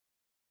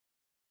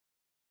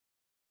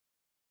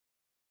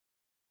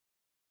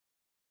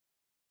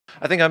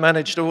I think I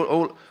managed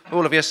all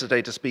of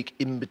yesterday to speak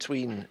in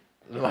between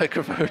the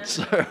microphones,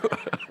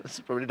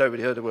 so probably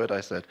nobody heard a word I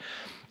said.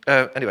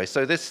 Anyway,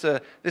 so this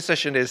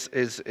session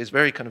is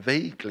very kind of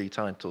vaguely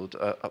titled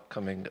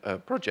upcoming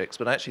projects,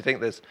 but I actually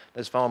think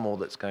there's far more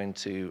that's going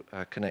to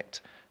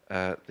connect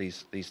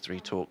these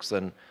three talks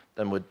than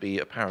would be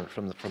apparent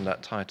from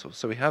that title.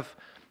 So we have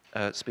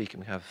speaking.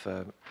 We have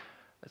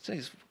let's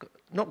say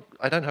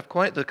I don't have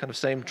quite the kind of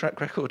same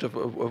track record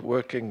of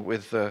working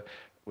with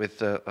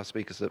our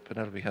speakers that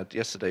Penelope had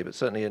yesterday, but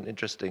certainly an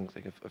interesting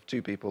thing of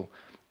two people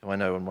who I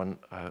know and one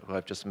who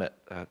I've just met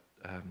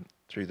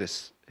through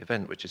this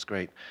event, which is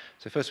great.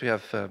 So first we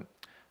have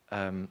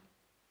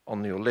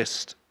on your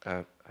list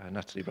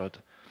Natalie Rudd,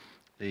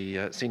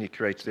 the Senior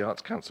Curator of the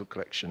Arts Council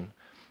Collection,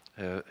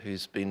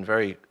 who's been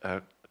very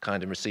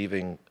kind in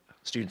receiving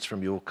students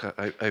from York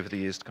over the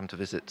years to come to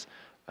visit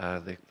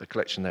the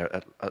collection there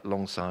at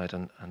Longside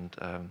and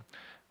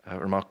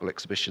remarkable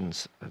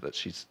exhibitions that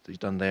she's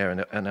done there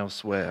and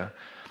elsewhere.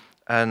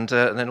 And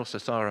then also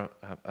Sarah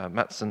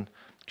Matson,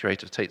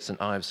 curator of Tate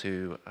St Ives,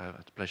 who I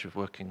had the pleasure of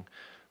working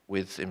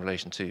with in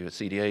relation to a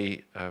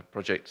CDA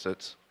project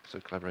that also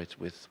collaborated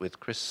with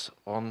Chris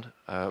on,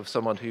 of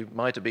someone who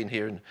might have been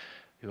here and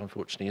who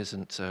unfortunately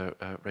isn't,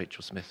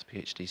 Rachel Smith,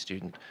 PhD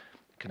student,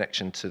 in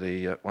connection to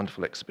the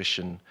wonderful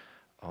exhibition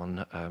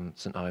on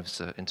St Ives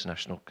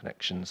International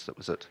Connections that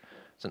was at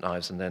St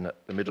Ives and then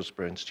at the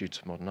Middlesbrough Institute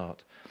of Modern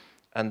Art.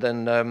 And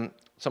then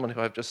someone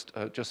who I've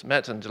just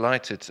met and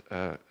delighted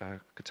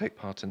could take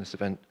part in this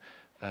event,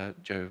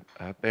 Jo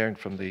Baring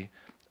from the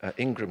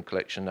Ingram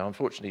collection. Now,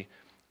 unfortunately,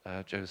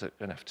 Jo's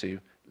going to have to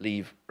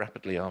leave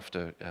rapidly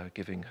after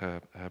giving her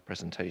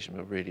presentation.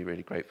 We're really,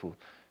 really grateful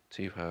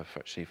to her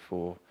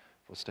for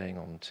staying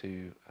on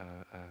to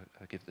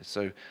give this.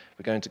 So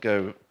we're going to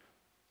go,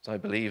 as I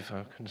believe,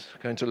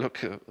 going to look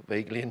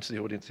vaguely into the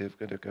audience here.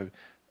 We're going to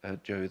go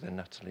Jo, then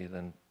Natalie,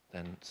 then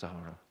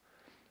Sarah.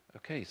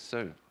 Okay,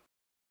 so.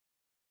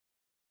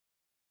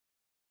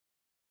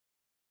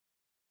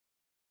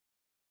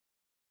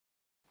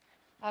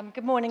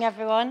 Good morning,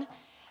 everyone.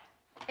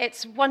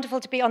 It's wonderful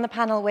to be on the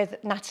panel with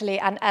Natalie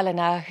and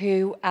Eleanor,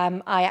 who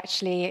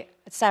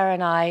Sarah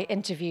and I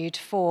interviewed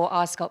for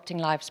our Sculpting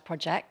Lives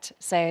project.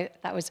 So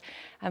that was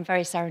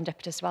very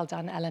serendipitous. Well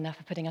done, Eleanor,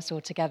 for putting us all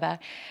together.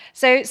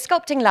 So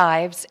Sculpting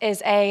Lives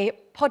is a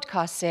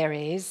podcast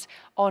series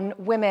on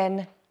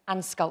women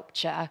and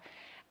sculpture.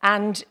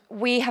 And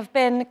we have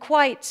been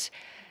quite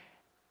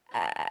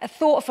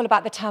thoughtful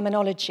about the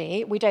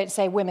terminology. We don't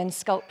say women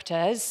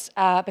sculptors,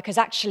 because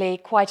actually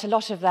quite a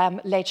lot of them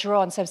later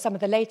on, so some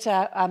of the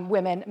later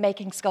women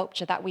making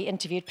sculpture that we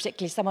interviewed,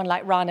 particularly someone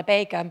like Rana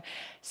Begum,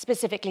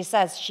 specifically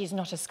says she's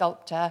not a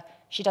sculptor,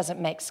 she doesn't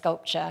make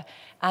sculpture.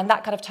 And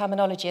that kind of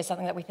terminology is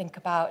something that we think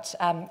about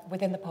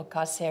within the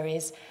podcast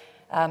series.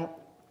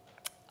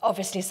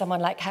 Obviously, someone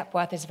like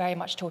Hepworth is very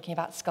much talking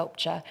about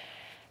sculpture.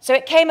 So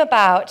it came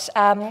about,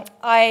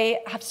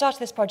 I have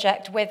started this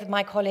project with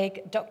my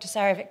colleague, Dr.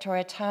 Sarah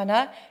Victoria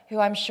Turner, who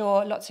I'm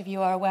sure lots of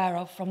you are aware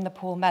of from the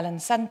Paul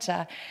Mellon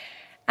Centre.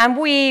 And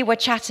we were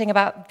chatting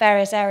about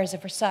various areas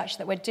of research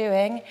that we're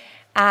doing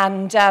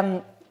and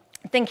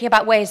thinking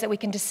about ways that we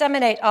can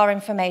disseminate our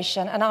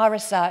information and our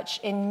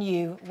research in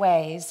new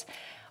ways.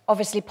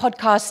 Obviously,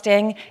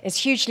 podcasting is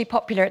hugely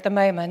popular at the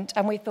moment,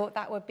 and we thought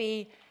that would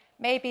be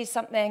maybe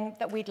something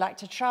that we'd like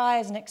to try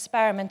as an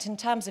experiment in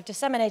terms of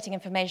disseminating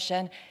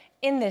information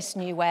in this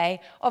new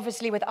way.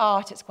 Obviously, with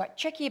art, it's quite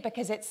tricky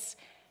because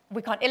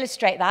we can't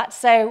illustrate that,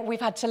 so we've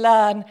had to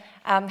learn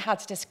how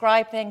to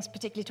describe things,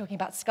 particularly talking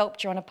about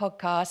sculpture on a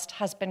podcast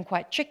has been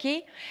quite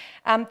tricky.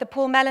 The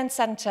Paul Mellon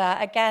Centre,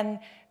 again,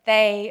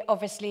 they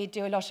obviously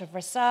do a lot of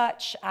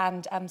research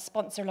and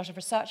sponsor a lot of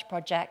research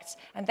projects,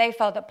 and they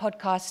felt that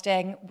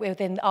podcasting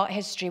within art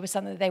history was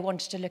something that they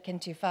wanted to look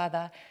into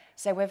further.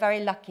 So we're very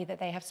lucky that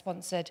they have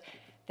sponsored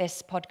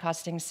this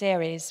podcasting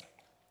series.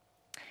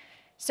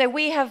 So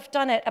we have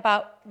done it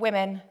about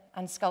women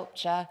and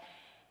sculpture.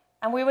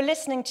 And we were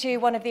listening to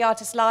one of the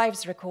Artist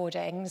Lives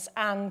recordings,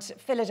 and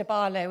Phyllida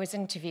Barlow was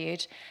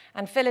interviewed.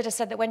 And Phyllida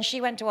said that when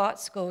she went to art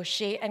school,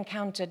 she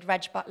encountered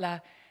Reg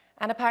Butler.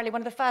 And apparently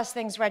one of the first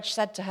things Reg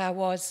said to her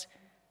was,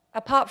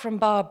 apart from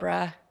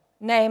Barbara,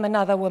 name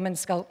another woman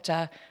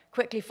sculptor,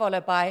 quickly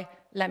followed by,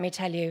 let me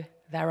tell you,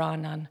 there are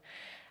none.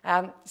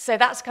 So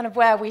that's kind of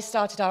where we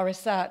started our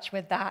research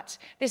with that.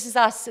 This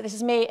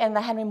is me in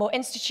the Henry Moore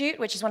Institute,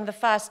 which is one of the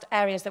first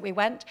areas that we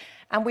went.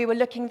 And we were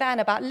looking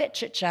then about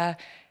literature,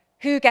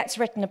 who gets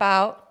written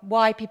about,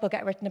 why people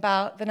get written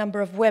about, the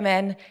number of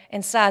women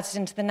inserted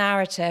into the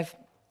narrative.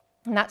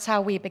 And that's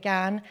how we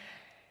began.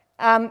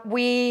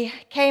 We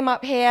came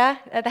up here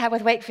at the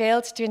Hepworth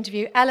Wakefield to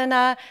interview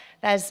Eleanor.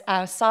 There's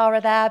Sarah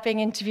there being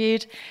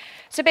interviewed.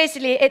 So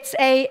basically, it's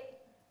a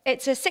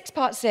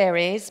 6-part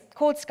series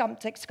called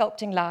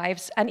Sculpting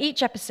Lives, and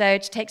each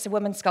episode takes a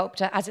woman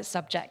sculptor as its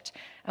subject.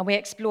 And we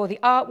explore the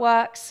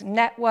artworks,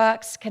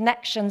 networks,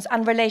 connections,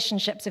 and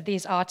relationships of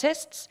these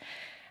artists.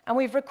 And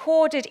we've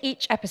recorded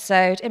each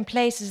episode in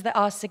places that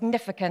are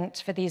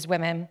significant for these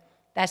women.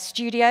 Their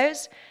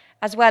studios,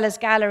 as well as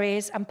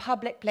galleries and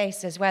public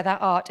places where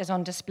their art is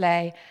on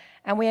display.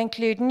 And we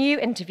include new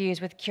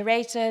interviews with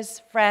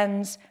curators,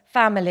 friends,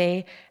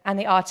 family, and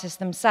the artists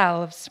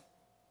themselves.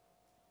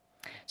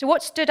 So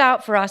what stood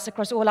out for us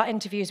across all our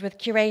interviews with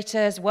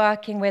curators,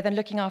 working with and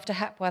looking after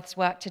Hepworth's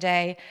work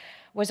today,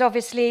 was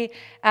obviously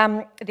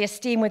the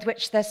esteem with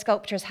which their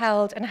sculpture is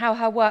held and how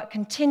her work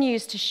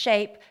continues to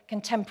shape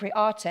contemporary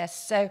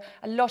artists. So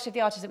a lot of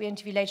the artists that we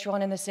interview later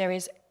on in the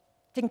series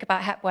think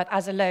about Hepworth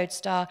as a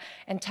lodestar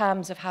in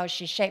terms of how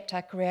she shaped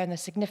her career and the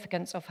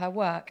significance of her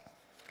work.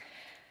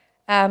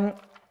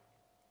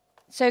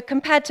 So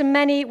compared to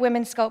many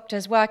women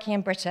sculptors working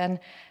in Britain,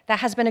 there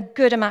has been a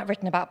good amount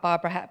written about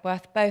Barbara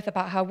Hepworth, both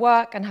about her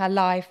work and her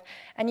life.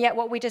 And yet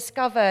what we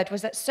discovered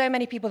was that so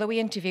many people that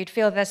we interviewed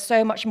feel there's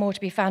so much more to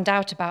be found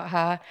out about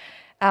her.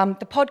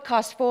 The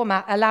podcast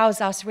format allows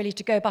us really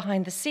to go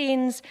behind the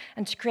scenes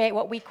and to create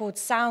what we called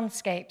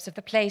soundscapes of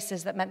the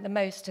places that meant the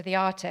most to the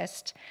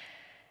artist.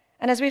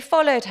 And as we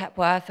followed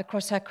Hepworth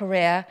across her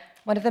career,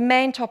 one of the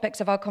main topics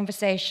of our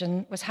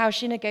conversation was how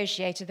she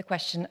negotiated the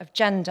question of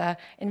gender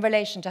in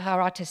relation to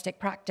her artistic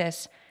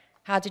practice.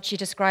 How did she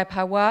describe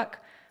her work?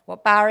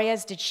 What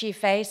barriers did she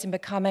face in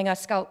becoming a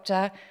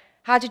sculptor?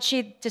 How did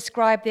she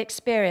describe the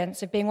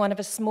experience of being one of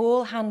a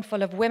small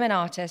handful of women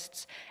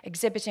artists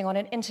exhibiting on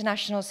an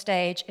international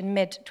stage in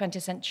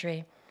mid-20th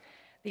century?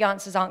 The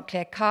answers aren't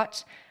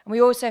clear-cut, and we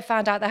also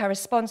found out that her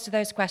response to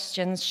those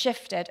questions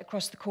shifted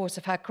across the course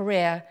of her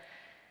career.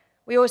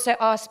 We also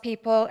asked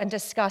people and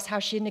discussed how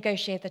she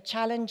negotiated the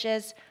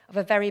challenges of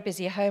a very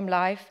busy home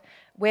life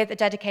with a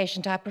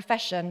dedication to her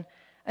profession,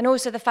 and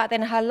also the fact that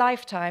in her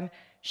lifetime,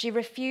 she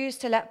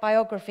refused to let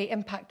biography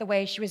impact the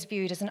way she was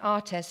viewed as an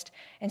artist,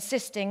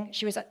 insisting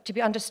she was to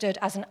be understood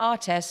as an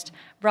artist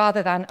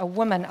rather than a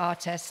woman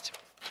artist.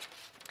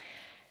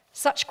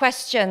 Such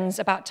questions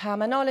about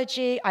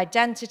terminology,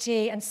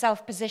 identity, and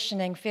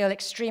self-positioning feel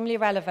extremely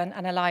relevant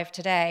and alive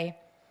today.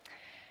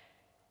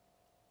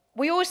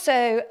 We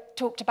also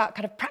talked about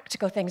kind of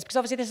practical things, because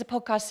obviously this is a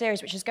podcast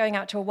series which is going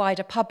out to a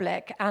wider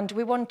public, and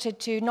we wanted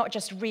to not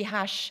just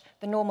rehash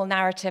the normal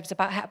narratives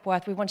about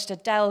Hepworth, we wanted to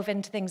delve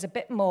into things a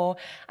bit more,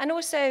 and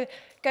also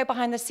go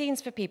behind the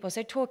scenes for people,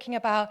 so talking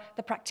about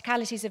the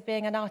practicalities of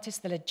being an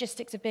artist, the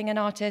logistics of being an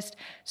artist.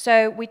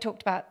 So we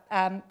talked about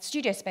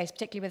studio space,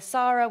 particularly with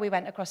Sarah, we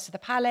went across to the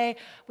Palais,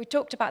 we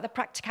talked about the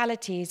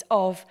practicalities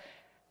of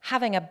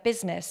having a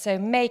business, so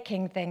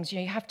making things,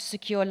 you have to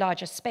secure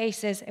larger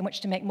spaces in which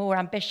to make more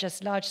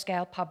ambitious,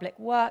 large-scale public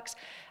works.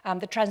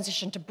 The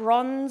transition to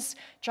bronze,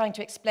 trying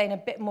to explain a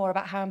bit more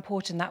about how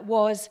important that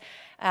was.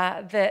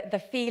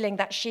 The feeling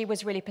that she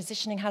was really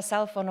positioning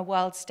herself on a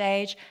world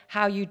stage,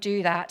 how you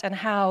do that, and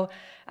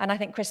I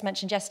think Chris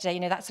mentioned yesterday,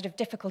 that sort of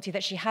difficulty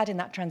that she had in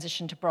that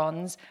transition to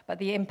bronze, but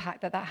the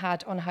impact that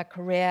had on her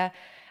career.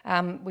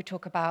 We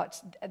talk about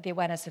the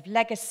awareness of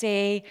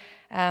legacy,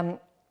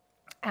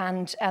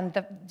 and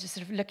just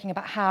sort of looking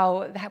about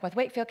how the Hepworth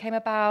Wakefield came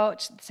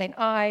about, St.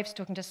 Ives,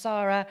 talking to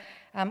Sarah,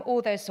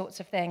 all those sorts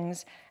of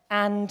things.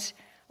 And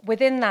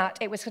within that,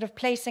 it was sort of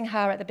placing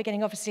her at the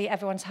beginning. Obviously,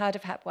 everyone's heard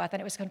of Hepworth,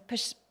 and it was kind of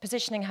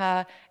positioning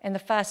her in the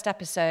first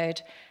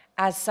episode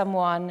as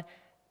someone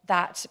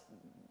that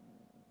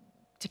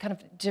to kind of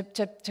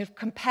to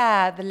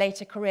compare the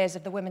later careers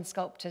of the women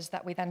sculptors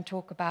that we then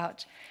talk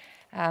about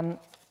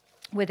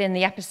within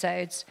the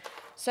episodes.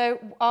 So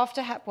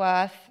after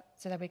Hepworth,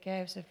 so there we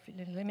go, so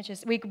little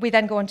images. We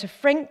then go on to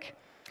Frink.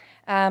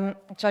 So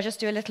I'll just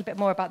do a little bit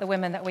more about the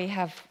women that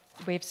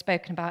we've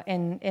spoken about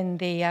in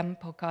the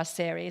podcast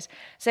series.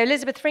 So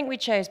Elizabeth Frink we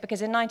chose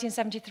because in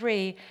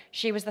 1973,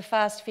 she was the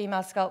first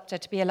female sculptor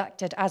to be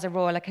elected as a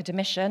Royal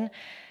Academician.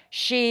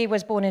 She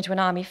was born into an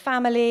army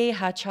family.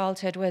 Her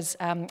childhood was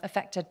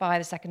affected by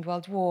the Second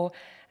World War.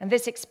 And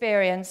this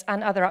experience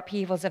and other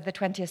upheavals of the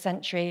 20th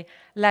century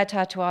led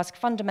her to ask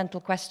fundamental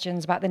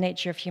questions about the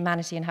nature of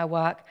humanity in her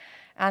work.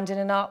 And in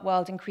an art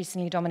world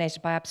increasingly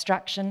dominated by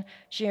abstraction,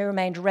 she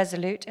remained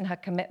resolute in her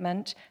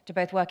commitment to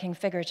both working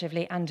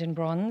figuratively and in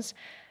bronze.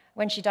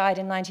 When she died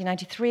in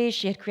 1993,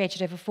 she had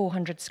created over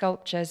 400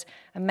 sculptures,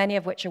 and many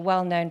of which are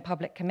well-known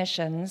public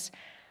commissions.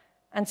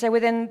 And so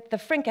within the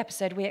Frink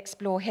episode, we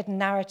explore hidden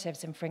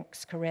narratives in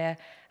Frink's career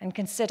and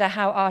consider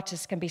how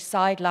artists can be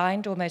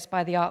sidelined almost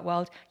by the art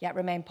world, yet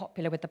remain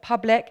popular with the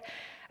public.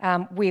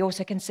 We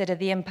also consider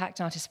the impact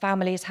artists'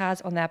 families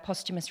has on their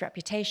posthumous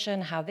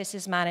reputation, how this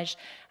is managed.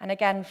 And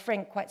again,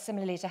 Frink, quite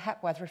similarly to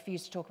Hepworth,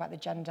 refused to talk about the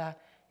gender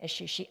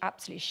issue. She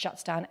absolutely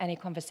shuts down any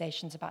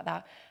conversations about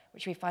that,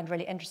 which we find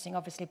really interesting.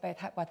 Obviously, both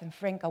Hepworth and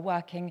Frink are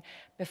working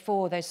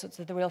before those sorts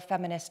of the real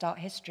feminist art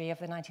history of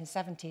the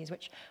 1970s,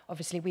 which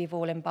obviously we've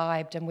all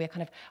imbibed, and we're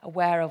kind of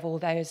aware of all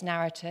those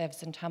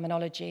narratives and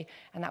terminology,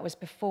 and that was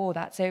before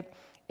that. So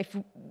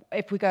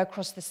if we go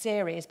across the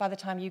series, by the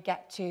time you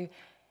get to,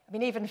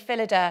 even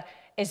Phillida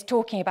is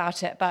talking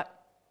about it,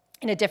 but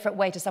in a different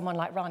way to someone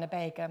like Rana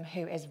Begum,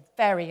 who is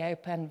very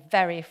open,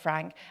 very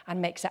frank,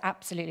 and makes it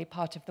absolutely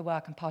part of the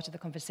work and part of the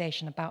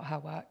conversation about her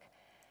work.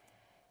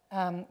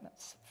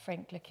 That's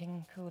Frink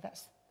looking cool.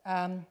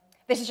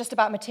 this is just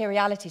about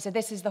materiality. So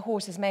this is the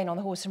horse's mane on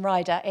the Horse and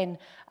Rider,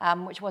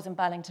 which was in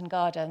Burlington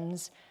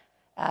Gardens,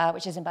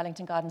 which is in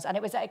Burlington Gardens. And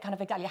it was kind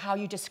of exactly how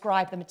you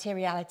describe the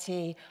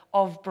materiality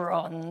of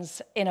bronze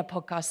in a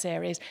podcast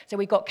series. So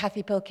we got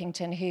Kathy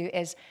Pilkington, who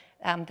is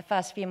the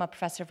first female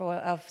professor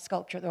of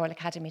sculpture at the Royal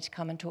Academy, to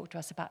come and talk to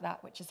us about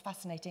that, which is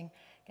fascinating,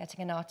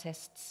 getting an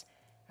artist's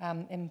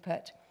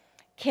input.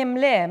 Kim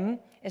Lim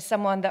is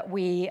someone that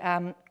we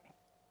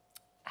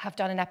have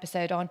done an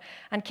episode on.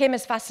 And Kim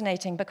is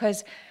fascinating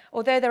because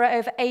although there are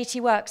over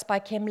 80 works by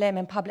Kim Lim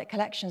in public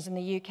collections in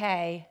the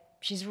UK,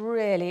 she's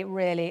really,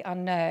 really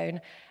unknown.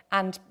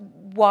 And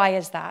why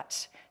is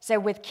that? So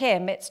with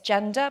Kim, it's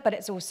gender, but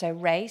it's also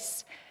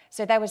race.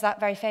 So there was that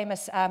very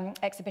famous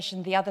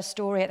exhibition, The Other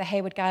Story, at the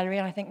Hayward Gallery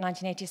in, I think,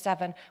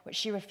 1987, which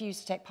she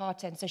refused to take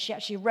part in. So she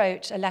actually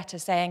wrote a letter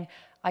saying,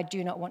 I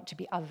do not want to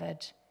be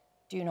othered.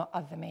 Do not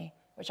other me,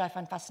 which I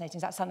find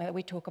fascinating. That's something that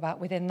we talk about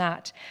within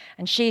that.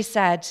 And she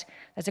said,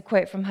 there's a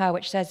quote from her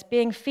which says,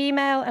 being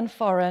female and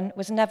foreign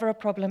was never a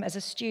problem as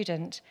a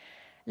student.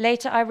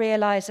 Later I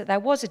realized that there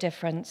was a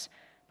difference,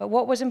 but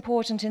what was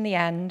important in the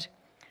end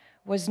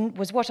was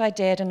what I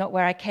did and not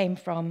where I came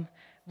from.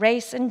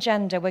 Race and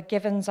gender were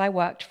givens I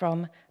worked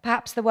from.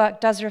 Perhaps the work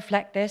does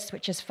reflect this,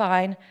 which is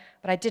fine,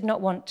 but I did not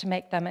want to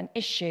make them an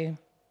issue.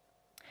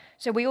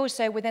 So we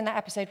also, within that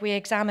episode, we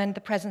examined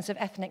the presence of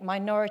ethnic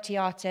minority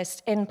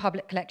artists in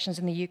public collections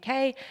in the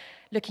UK,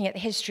 looking at the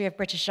history of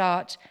British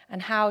art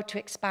and how to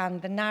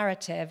expand the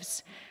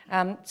narratives.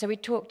 So we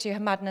talked to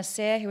Hamad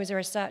Nasir, who was a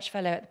research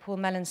fellow at the Paul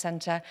Mellon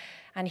Centre,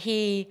 and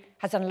he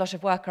has done a lot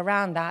of work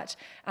around that.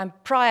 And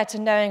prior to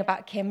knowing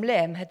about Kim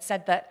Lim, had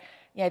said that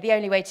the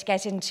only way to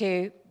get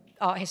into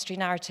art history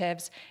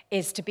narratives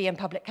is to be in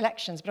public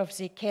collections. But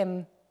obviously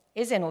Kim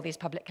is in all these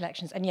public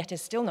collections and yet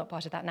is still not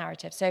part of that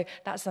narrative. So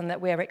that's something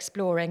that we're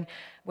exploring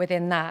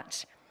within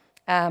that.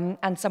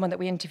 And someone that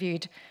we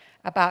interviewed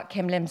about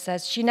Kim Lim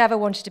says, she never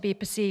wanted to be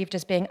perceived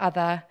as being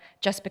other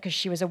just because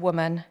she was a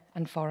woman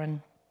and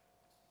foreign.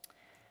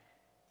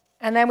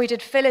 And then we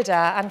did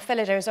Phillida, and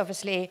Phillida is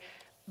obviously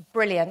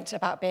brilliant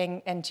about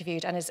being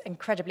interviewed and is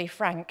incredibly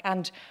frank.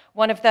 And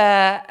one of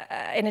the,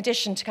 in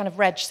addition to kind of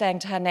Reg saying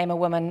to her, name a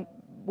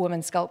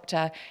woman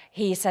sculptor,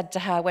 he said to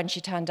her when she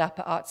turned up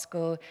at art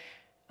school,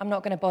 I'm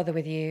not going to bother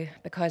with you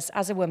because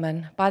as a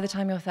woman, by the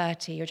time you're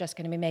 30, you're just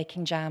going to be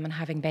making jam and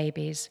having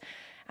babies.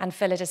 And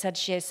Phillida said,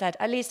 she has said,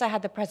 at least I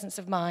had the presence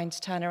of mind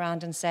to turn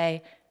around and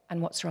say, and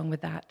what's wrong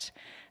with that?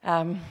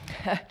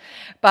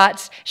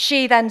 But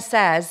she then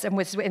says, and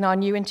was in our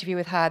new interview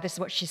with her, this is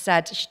what she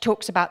said. She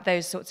talks about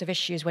those sorts of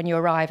issues when you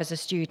arrive as a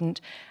student.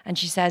 And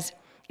she says,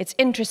 it's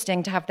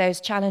interesting to have those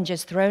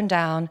challenges thrown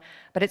down,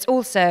 but it's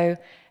also,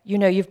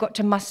 you've got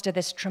to muster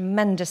this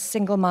tremendous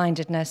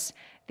single-mindedness.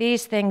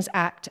 These things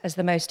act as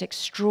the most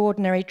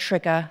extraordinary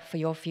trigger for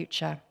your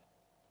future.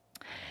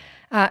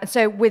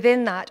 So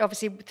within that,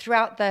 obviously,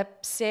 throughout the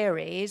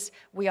series,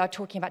 we are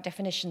talking about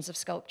definitions of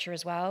sculpture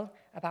as well,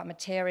 about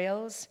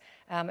materials.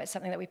 It's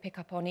something that we pick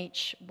up on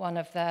each one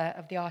of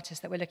the artists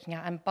that we're looking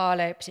at, and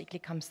Barlow particularly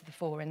comes to the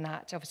fore in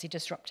that, obviously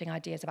disrupting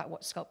ideas about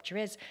what sculpture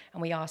is,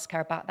 and we ask her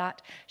about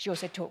that. She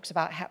also talks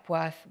about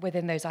Hepworth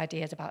within those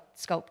ideas about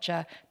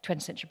sculpture,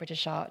 20th century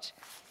British art.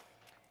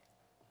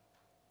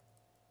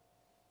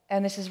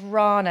 And this is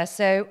Rana.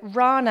 So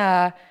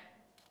Rana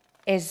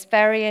is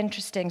very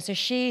interesting. So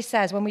she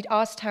says, when we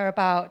asked her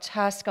about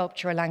her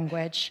sculptural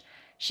language,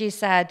 she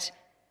said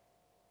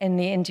in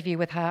the interview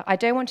with her, I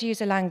don't want to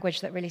use a language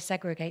that really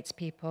segregates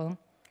people.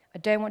 I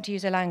don't want to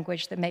use a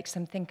language that makes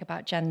them think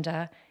about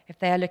gender if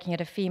they are looking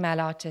at a female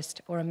artist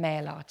or a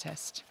male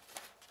artist.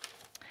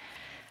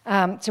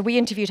 So we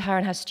interviewed her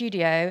in her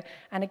studio,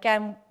 and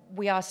again,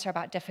 we asked her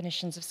about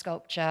definitions of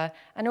sculpture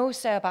and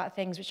also about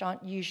things which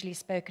aren't usually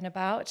spoken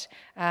about,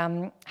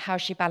 how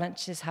she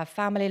balances her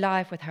family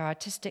life with her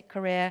artistic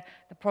career,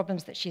 the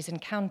problems that she's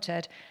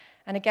encountered.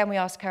 And again, we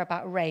ask her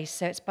about race.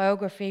 So it's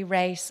biography,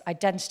 race,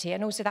 identity,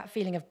 and also that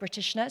feeling of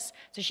Britishness.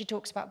 So she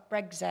talks about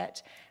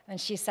Brexit, and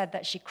she said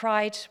that she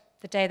cried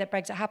the day that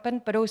Brexit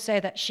happened, but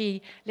also that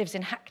she lives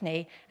in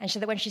Hackney, and so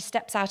that when she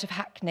steps out of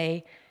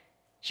Hackney,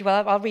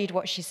 I'll read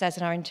what she says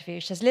in our interview.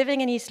 She says,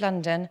 living in East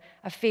London,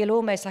 I feel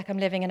almost like I'm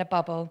living in a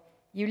bubble.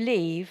 You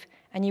leave,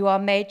 and you are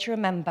made to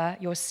remember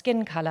your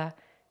skin colour.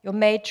 You're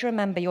made to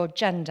remember your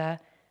gender.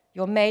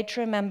 You're made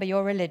to remember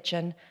your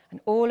religion and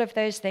all of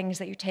those things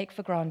that you take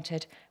for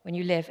granted when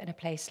you live in a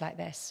place like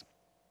this.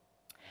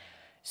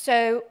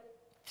 So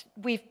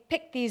we've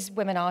picked these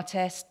women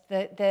artists.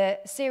 The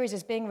series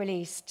is being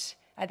released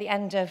at the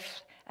end of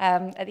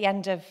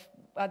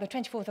the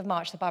 24th of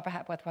March. The Barbara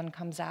Hepworth one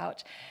comes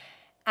out.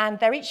 And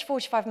they're each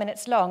 45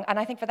 minutes long. And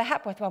I think for the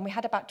Hepworth one, we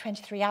had about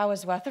 23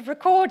 hours worth of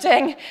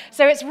recording.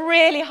 So it's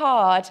really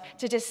hard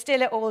to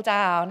distill it all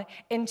down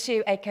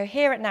into a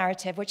coherent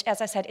narrative, which,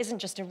 as I said, isn't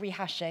just a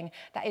rehashing,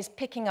 that is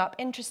picking up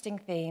interesting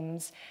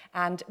themes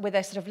and with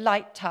a sort of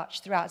light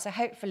touch throughout. So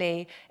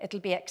hopefully it'll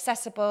be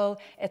accessible.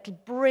 It'll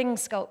bring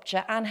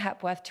sculpture and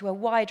Hepworth to a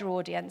wider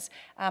audience.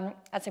 As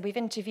I said, we've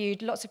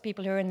interviewed lots of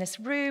people who are in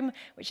this room,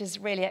 which is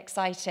really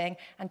exciting,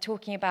 and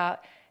talking about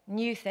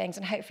new things,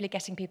 and hopefully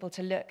getting people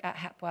to look at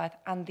Hepworth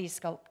and these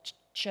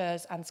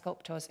sculptures and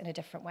sculptors in a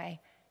different way.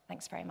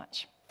 Thanks very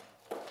much.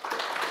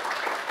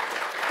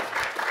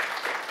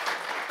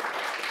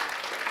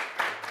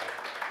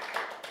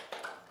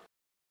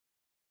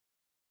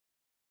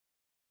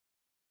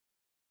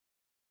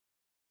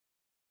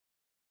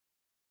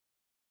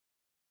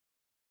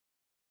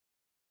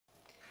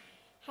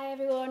 Hi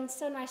everyone,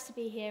 so nice to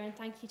be here, and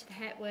thank you to the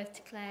Hepworth,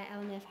 to Claire,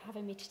 Eleanor for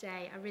having me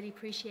today. I really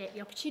appreciate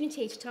the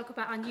opportunity to talk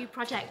about our new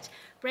project,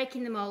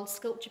 Breaking the Mould,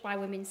 Sculpture by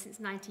Women since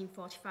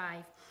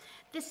 1945.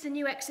 This is a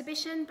new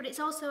exhibition, but it's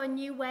also a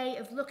new way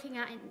of looking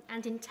at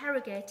and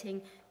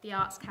interrogating the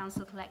Arts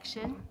Council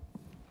collection.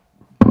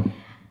 And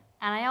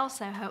I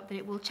also hope that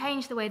it will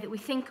change the way that we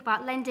think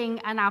about lending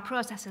and our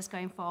processes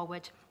going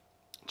forward.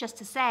 Just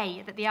to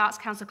say that the Arts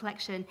Council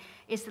collection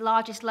is the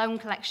largest loan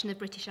collection of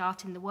British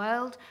art in the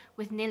world,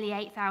 with nearly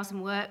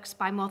 8,000 works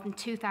by more than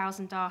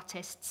 2,000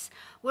 artists.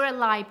 We're a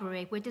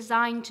library. We're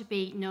designed to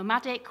be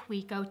nomadic.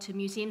 We go to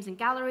museums and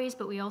galleries,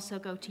 but we also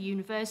go to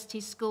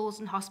universities, schools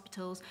and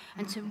hospitals,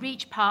 and to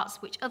reach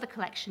parts which other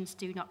collections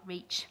do not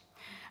reach.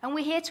 And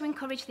we're here to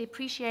encourage the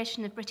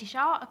appreciation of British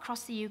art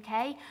across the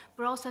UK,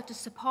 but also to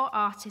support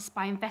artists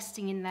by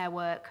investing in their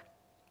work.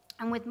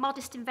 And with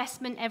modest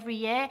investment every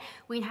year,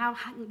 we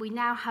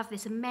now have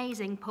this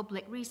amazing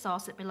public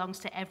resource that belongs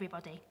to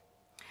everybody.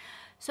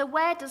 So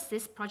where does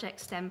this project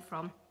stem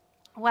from?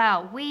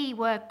 Well, we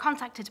were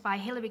contacted by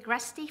Hilary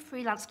Gresty,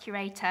 freelance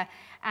curator,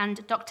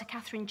 and Dr.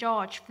 Catherine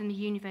George from the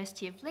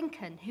University of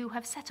Lincoln, who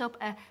have set up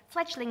a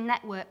fledgling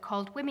network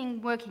called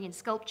Women Working in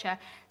Sculpture,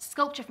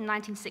 Sculpture from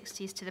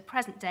 1960s to the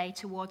present day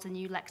towards a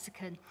new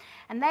lexicon.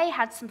 And they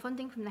had some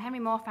funding from the Henry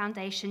Moore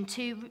Foundation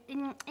to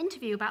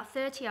interview about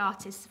 30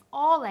 artists of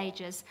all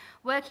ages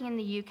working in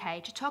the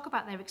UK to talk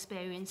about their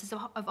experiences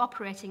of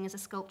operating as a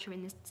sculptor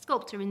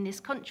in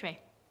this country.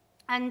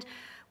 And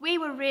we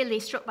were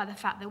really struck by the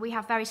fact that we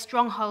have very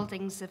strong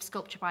holdings of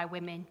sculpture by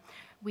women.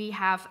 We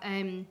have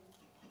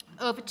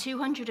over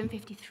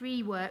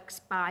 253 works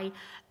by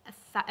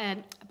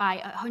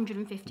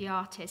 150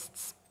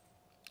 artists.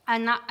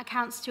 And that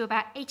accounts to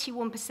about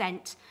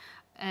 81%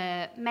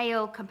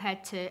 male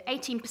compared to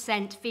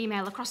 18%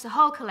 female across the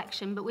whole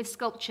collection, but with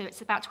sculpture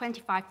it's about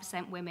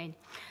 25% women.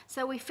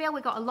 So we feel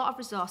we've got a lot of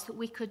resource that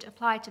we could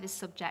apply to this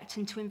subject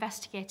and to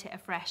investigate it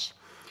afresh.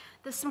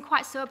 There's some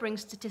quite sobering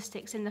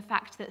statistics in the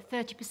fact that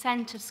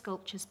 30% of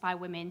sculptures by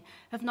women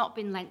have not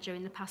been lent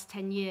during the past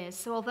 10 years.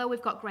 So although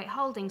we've got great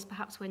holdings,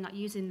 perhaps we're not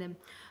using them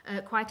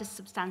quite as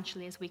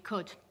substantially as we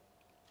could.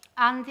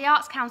 And the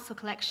Arts Council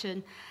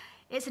collection,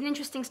 it's an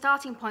interesting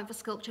starting point for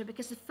sculpture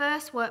because the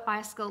first work by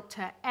a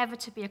sculptor ever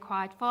to be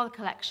acquired for the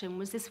collection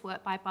was this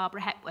work by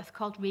Barbara Hepworth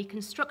called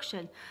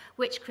Reconstruction,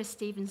 which Chris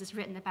Stevens has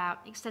written about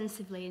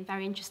extensively and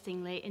very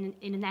interestingly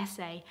in an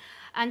essay.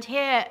 And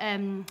here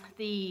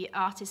the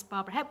artist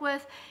Barbara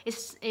Hepworth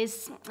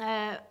was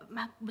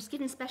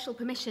given special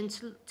permission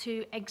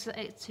to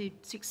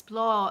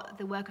explore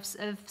the work of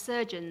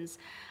surgeons.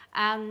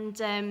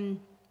 And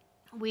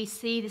we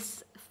see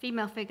this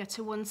female figure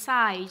to one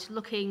side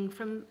looking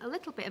from a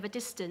little bit of a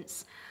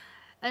distance.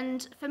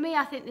 And for me,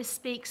 I think this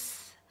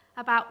speaks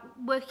about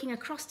working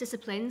across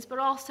disciplines, but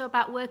also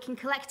about working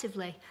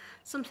collectively,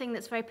 something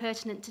that's very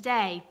pertinent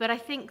today. But I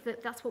think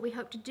that that's what we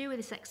hope to do with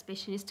this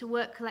exhibition, is to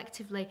work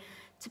collectively,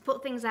 to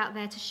put things out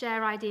there, to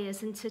share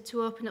ideas, and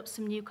to open up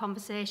some new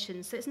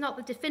conversations. So it's not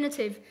the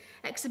definitive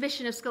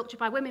exhibition of sculpture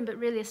by women, but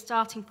really a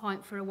starting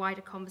point for a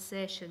wider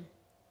conversation.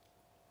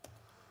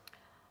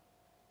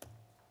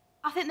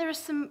 I think there are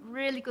some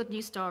really good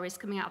news stories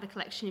coming out of the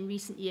collection in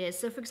recent years.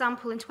 So, for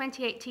example, in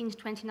 2018 to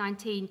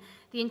 2019,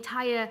 the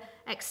entire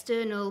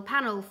external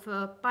panel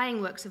for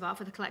buying works of art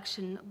for the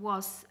collection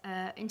was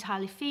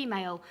entirely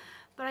female.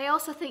 But I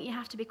also think you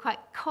have to be quite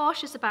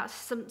cautious about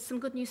some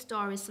good news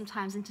stories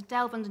sometimes, and to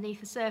delve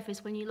underneath the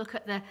surface when you look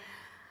at the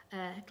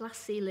glass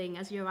ceiling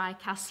as your eye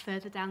casts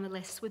further down the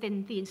list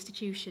within the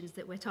institutions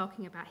that we're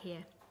talking about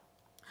here.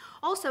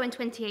 Also in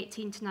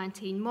 2018 to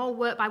 19, more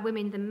work by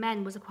women than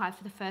men was acquired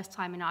for the first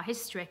time in our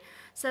history.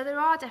 So there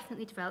are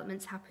definitely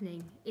developments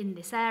happening in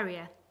this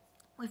area.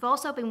 We've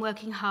also been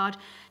working hard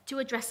to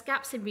address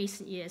gaps in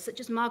recent years, such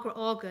as Margaret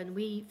Organ.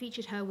 We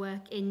featured her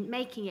work in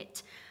Making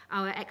It,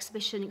 our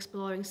exhibition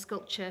exploring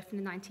sculpture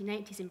from the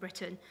 1980s in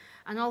Britain.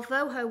 And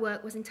although her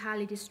work was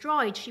entirely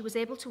destroyed, she was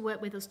able to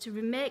work with us to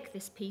remake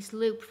this piece,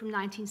 Loop, from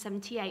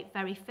 1978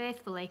 very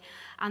faithfully.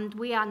 And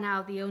we are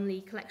now the only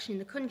collection in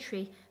the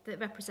country that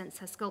represents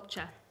her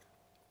sculpture.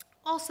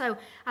 Also,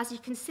 as you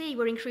can see,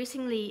 we're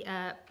increasingly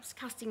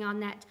casting our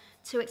net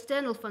to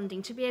external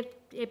funding to be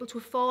able to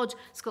afford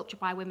sculpture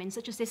by women,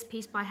 such as this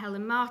piece by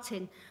Helen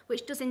Martin,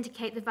 which does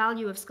indicate the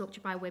value of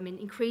sculpture by women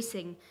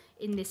increasing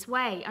in this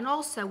way. And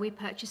also, we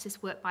purchased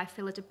this work by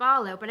Phila de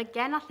Barlow, but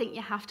again, I think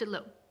you have to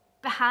look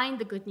behind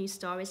the good news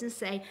stories and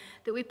say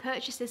that we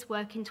purchased this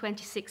work in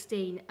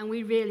 2016 and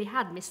we really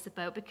had missed the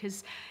boat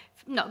because,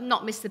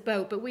 not missed the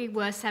boat, but we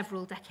were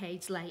several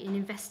decades late in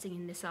investing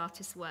in this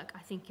artist's work, I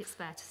think it's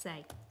fair to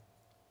say.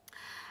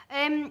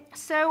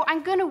 So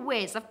I'm going to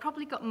whiz. I've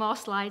probably got more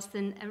slides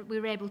than we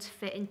were able to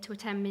fit into a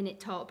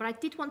 10-minute talk, but I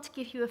did want to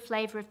give you a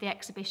flavour of the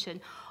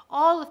exhibition.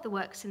 All of the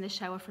works in the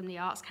show are from the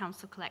Arts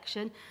Council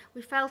collection.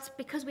 We felt,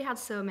 because we had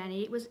so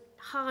many, it was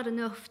hard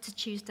enough to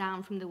choose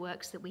down from the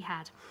works that we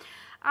had.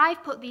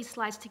 I've put these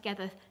slides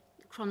together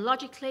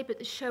chronologically, but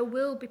the show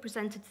will be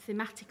presented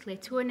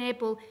thematically to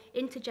enable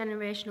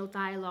intergenerational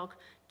dialogue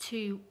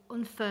to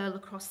unfurl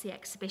across the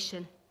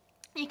exhibition.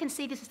 You can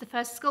see this is the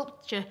first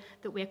sculpture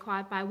that we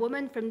acquired by a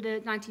woman from the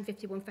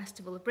 1951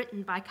 Festival of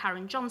Britain by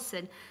Karen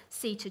Johnson,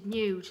 Seated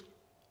Nude.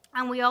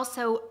 And we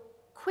also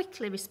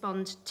quickly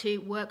respond to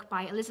work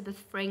by Elizabeth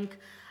Frink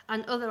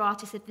and other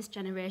artists of this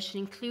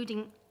generation,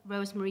 including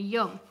Rosemary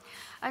Young.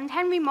 And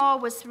Henry Moore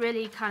was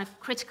really kind of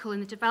critical in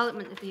the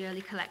development of the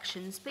early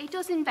collections, but he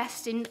does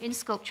invest in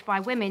sculpture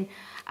by women.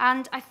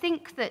 And I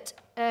think that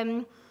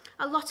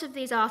a lot of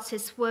these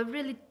artists were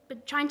really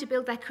trying to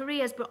build their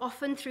careers, but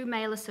often through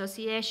male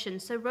association.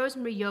 So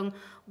Rosemary Young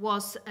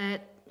was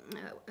the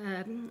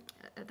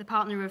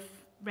partner of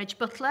Reg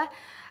Butler,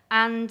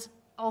 and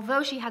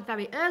although she had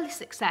very early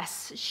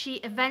success, she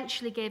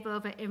eventually gave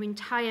over her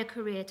entire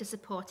career to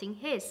supporting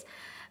his.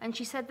 And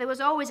she said, there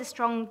was always a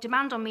strong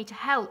demand on me to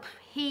help.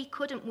 He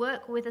couldn't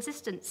work with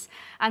assistants,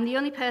 and the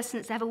only person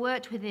that's ever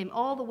worked with him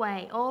all the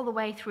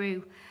way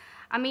through.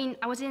 I mean,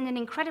 I was in an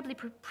incredibly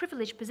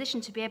privileged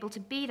position to be able to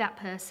be that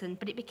person,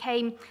 but it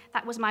became,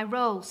 that was my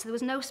role. So there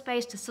was no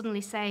space to suddenly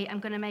say, I'm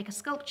going to make a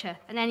sculpture.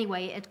 And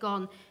anyway, it had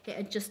gone, it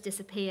had just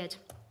disappeared.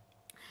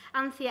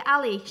 Anthea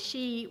Alley,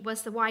 she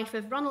was the wife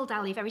of Ronald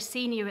Alley, very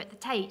senior at the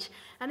Tate.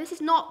 And this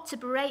is not to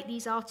berate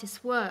these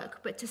artists' work,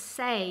 but to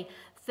say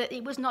that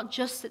it was not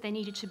just that they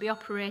needed to be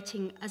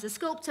operating as a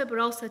sculptor, but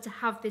also to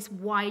have this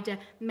wider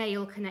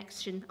male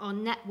connection or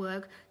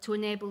network to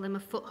enable them a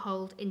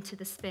foothold into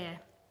the sphere.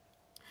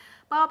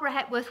 Barbara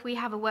Hepworth, we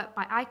have a work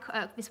by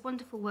this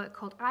wonderful work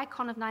called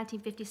Icon of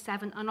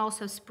 1957, and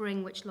also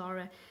Spring, which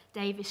Laura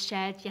Davis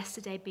shared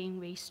yesterday, being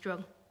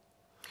restrung.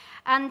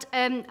 And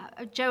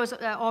Jo has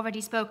already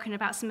spoken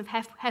about some of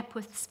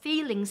Hepworth's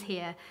feelings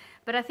here,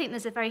 but I think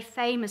there's a very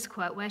famous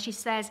quote where she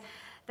says,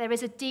 there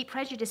is a deep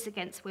prejudice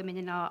against women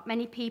in art.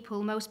 Many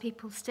people, most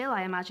people still,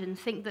 I imagine,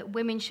 think that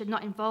women should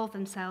not involve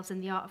themselves in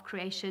the art of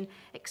creation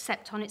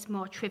except on its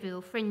more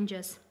trivial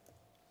fringes.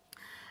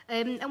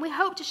 And we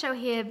hope to show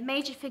here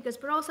major figures,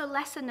 but also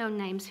lesser-known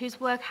names whose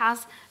work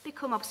has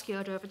become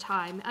obscured over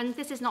time. And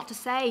this is not to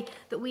say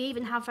that we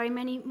even have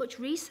much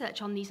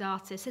research on these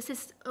artists. This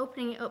is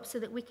opening it up so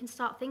that we can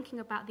start thinking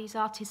about these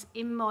artists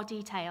in more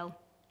detail.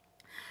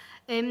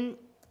 And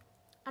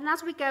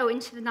as we go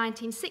into the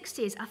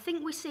 1960s, I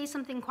think we see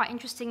something quite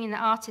interesting in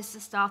that artists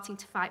are starting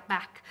to fight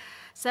back.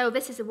 So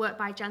this is a work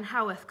by Jan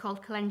Howarth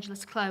called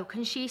Calendulous Cloak,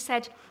 and she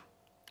said,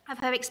 of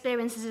her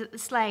experiences at the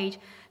Slade,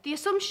 the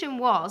assumption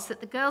was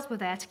that the girls were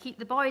there to keep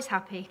the boys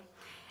happy.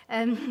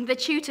 The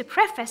tutor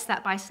prefaced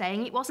that by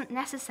saying it wasn't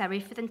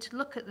necessary for them to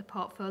look at the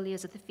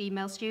portfolios of the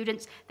female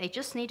students, they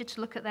just needed to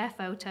look at their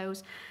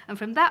photos. And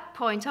from that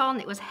point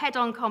on, it was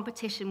head-on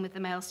competition with the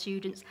male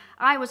students.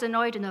 I was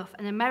annoyed enough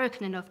and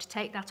American enough to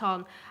take that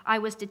on. I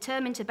was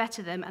determined to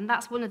better them, and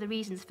that's one of the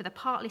reasons for the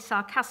partly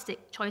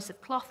sarcastic choice of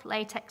cloth,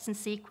 latex, and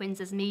sequins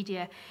as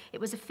media.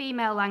 It was a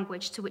female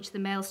language to which the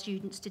male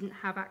students didn't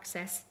have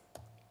access.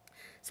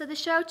 So the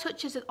show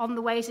touches on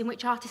the ways in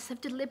which artists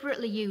have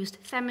deliberately used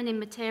feminine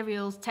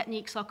materials,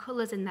 techniques or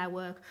colours in their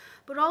work,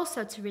 but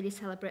also to really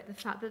celebrate the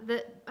fact that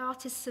the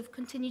artists have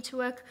continued to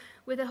work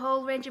with a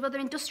whole range of other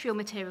industrial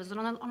materials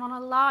and on a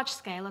large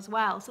scale as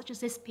well, such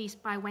as this piece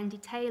by Wendy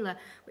Taylor,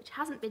 which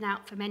hasn't been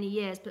out for many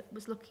years, but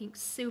was looking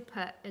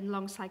super in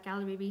Longside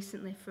Gallery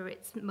recently for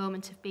its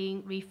moment of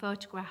being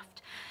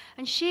rephotographed.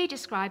 And she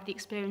described the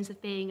experience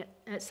of being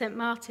at St.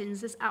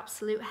 Martin's as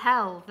absolute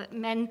hell, that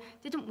men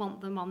didn't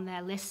want them on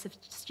their lists of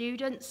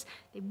students.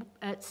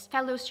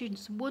 Fellow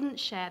students wouldn't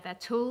share their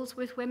tools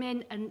with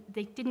women, and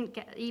they didn't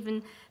get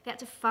even, they had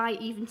to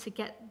fight even to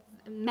get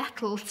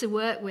metal to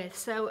work with.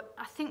 So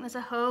I think there's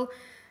a whole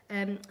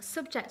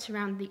subject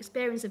around the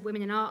experience of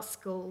women in art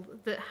school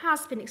that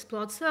has been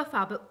explored so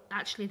far, but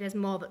actually there's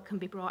more that can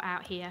be brought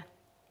out here.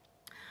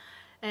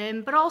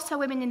 But also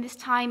women in this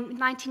time,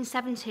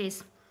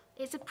 1970s,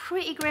 it's a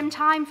pretty grim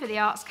time for the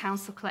Arts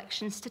Council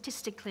collection.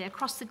 Statistically,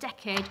 across the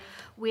decade,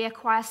 we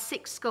acquire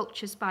 6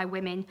 sculptures by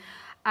women.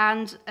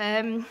 And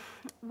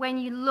when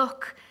you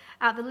look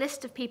at the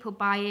list of people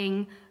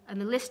buying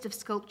and the list of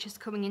sculptures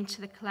coming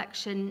into the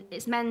collection,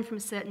 it's men from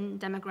a certain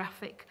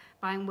demographic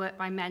buying work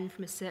by men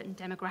from a certain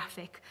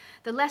demographic.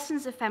 The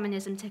lessons of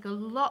feminism take a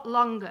lot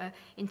longer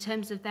in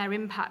terms of their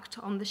impact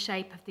on the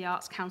shape of the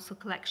Arts Council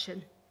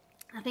collection.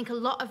 I think a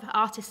lot of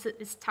artists at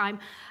this time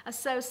are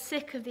so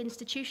sick of the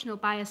institutional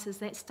biases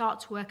they start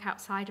to work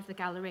outside of the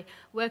gallery,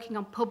 working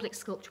on public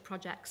sculpture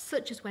projects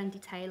such as Wendy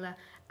Taylor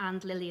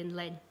and Lillian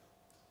Lynn.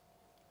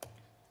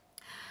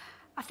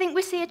 I think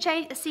we see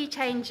a sea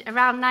change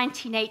around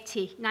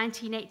 1980,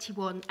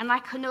 1981, and I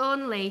can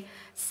only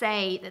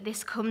say that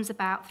this comes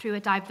about through a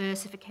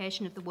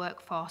diversification of the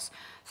workforce.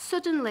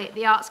 Suddenly,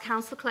 the Arts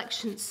Council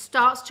collection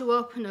starts to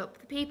open up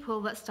the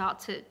people that start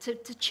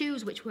to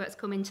choose which works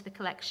come into the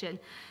collection.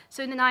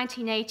 So in the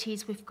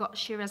 1980s, we've got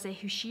Shiraze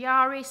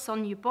Hushiari,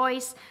 Sonia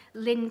Boyce,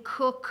 Lynn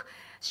Cook,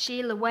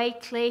 Sheila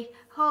Wakely,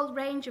 a whole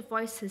range of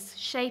voices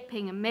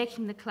shaping and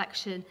making the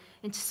collection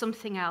into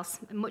something else,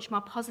 a much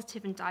more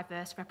positive and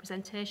diverse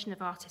representation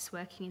of artists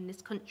working in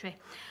this country.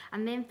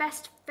 And they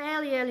invest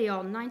fairly early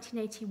on,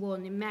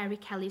 1981, in Mary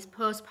Kelly's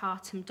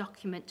postpartum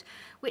document,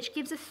 which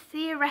gives a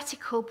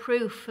theoretical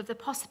proof of the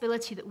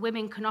possibility that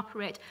women can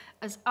operate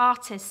as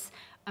artists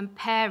and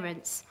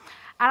parents.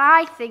 And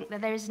I think that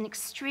there is an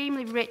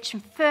extremely rich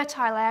and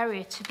fertile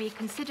area to be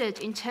considered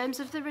in terms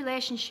of the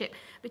relationship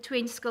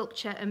between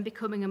sculpture and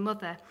becoming a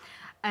mother.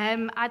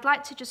 I'd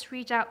like to just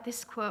read out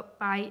this quote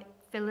by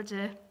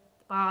Phillida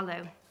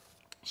Barlow.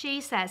 She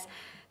says,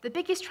 "The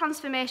biggest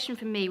transformation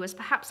for me was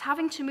perhaps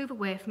having to move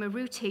away from a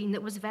routine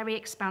that was very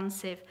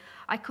expansive.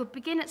 I could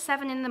begin at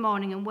 7 in the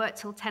morning and work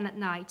till 10 at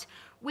night.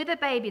 With a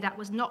baby, that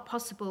was not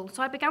possible,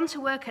 so I began to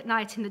work at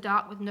night in the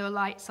dark with no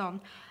lights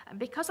on. And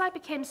because I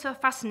became so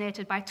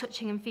fascinated by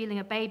touching and feeling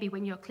a baby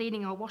when you're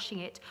cleaning or washing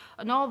it,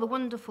 and all the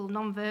wonderful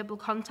non-verbal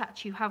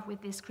contact you have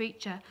with this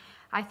creature,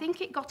 I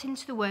think it got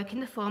into the work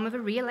in the form of a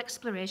real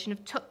exploration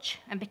of touch.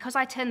 And because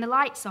I turned the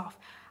lights off,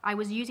 I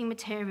was using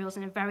materials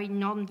in a very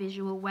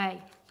non-visual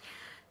way."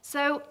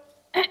 So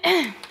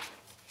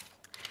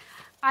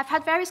I've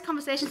had various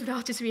conversations with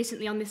artists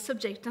recently on this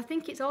subject, and I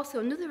think it's also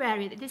another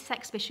area that this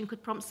exhibition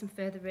could prompt some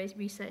further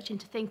research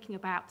into thinking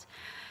about.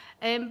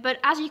 But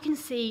as you can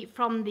see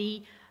from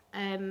the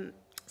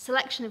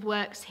selection of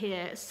works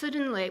here,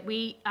 suddenly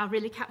we are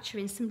really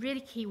capturing some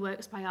really key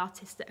works by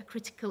artists at a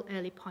critical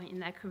early point in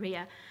their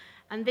career.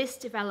 And this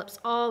develops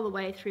all the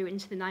way through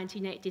into the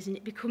 1980s, and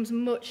it becomes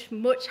much,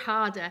 much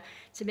harder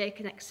to make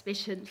an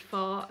exhibition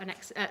for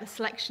a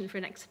selection for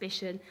an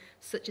exhibition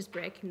such as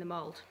Breaking the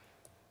Mould.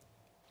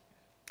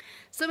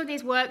 Some of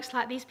these works,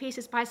 like these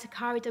pieces by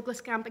Sakari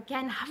Douglas Gamp,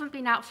 again, haven't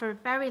been out for a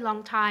very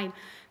long time,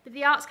 but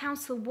the Arts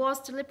Council was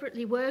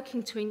deliberately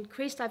working to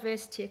increase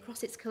diversity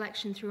across its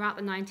collection throughout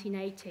the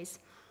 1980s.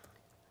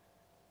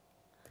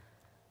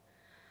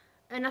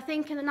 And I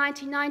think in the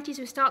 1990s,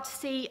 we start to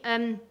see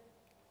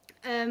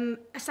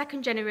a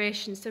second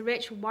generation, so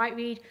Rachel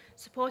Whiteread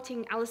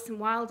supporting Alison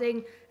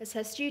Wilding as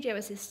her studio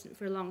assistant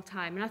for a long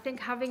time. And I think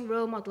having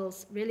role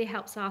models really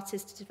helps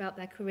artists to develop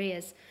their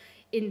careers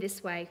in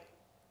this way.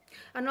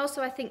 And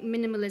also I think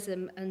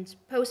minimalism and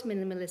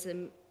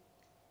post-minimalism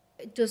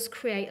does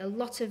create a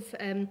lot of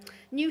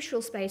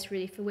neutral space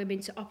really for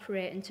women to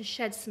operate and to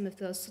shed some of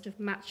those sort of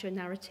macho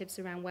narratives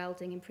around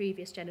welding in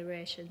previous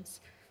generations.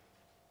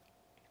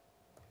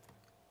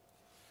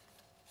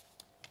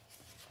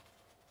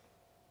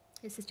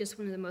 This is just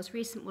one of the most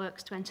recent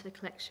works to enter the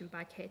collection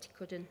by Katie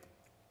Cudden,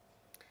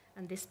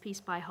 and this piece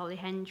by Holly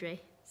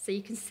Hendry. So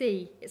you can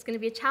see it's going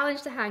to be a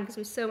challenge to hang because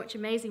there's so much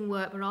amazing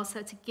work, but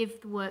also to give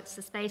the works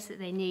the space that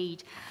they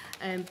need,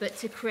 but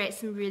to create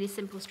some really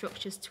simple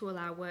structures to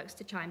allow works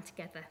to chime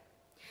together.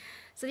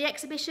 So the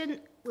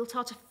exhibition will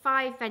tour to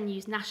 5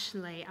 venues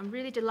nationally. I'm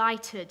really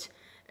delighted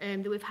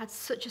that we've had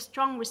such a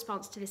strong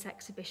response to this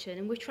exhibition,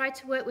 and we've tried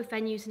to work with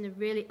venues in a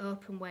really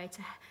open way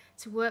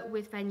to work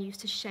with venues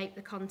to shape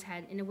the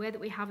content in a way that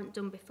we haven't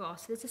done before.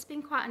 So this has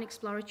been quite an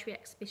exploratory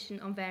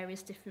exhibition on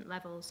various different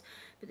levels,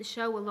 but the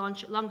show will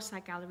launch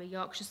alongside Gallery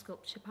Yorkshire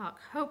Sculpture Park,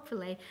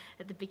 hopefully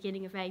at the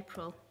beginning of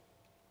April.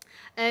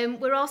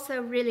 We're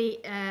also really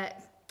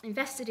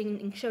invested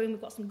in showing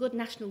we've got some good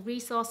national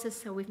resources,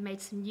 so we've made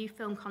some new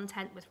film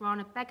content with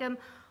Rana Begum,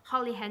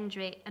 Holly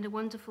Hendry, and a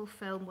wonderful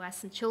film where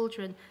some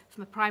children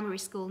from a primary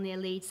school near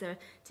Leeds are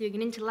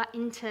doing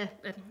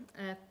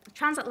a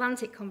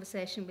transatlantic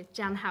conversation with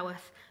Jan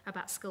Howarth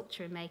about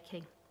sculpture and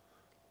making.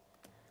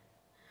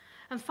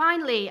 And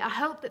finally, I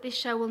hope that this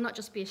show will not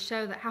just be a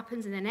show that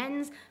happens and then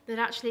ends, but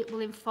actually it will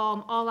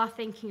inform all our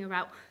thinking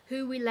about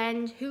who we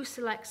lend, who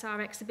selects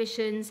our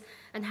exhibitions,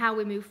 and how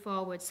we move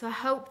forward. So I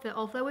hope that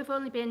although we've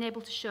only been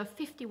able to show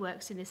 50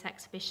 works in this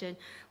exhibition,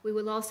 we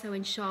will also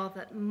ensure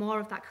that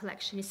more of that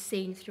collection is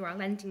seen through our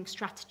lending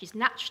strategies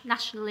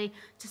nationally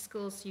to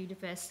schools,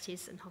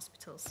 universities, and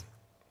hospitals.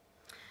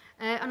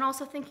 And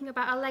also thinking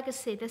about our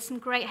legacy. There's some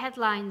great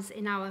headlines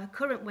in our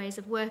current ways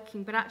of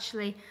working, but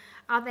actually,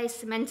 are they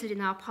cemented in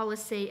our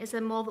policy? Is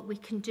there more that we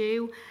can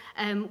do?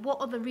 What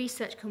other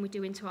research can we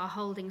do into our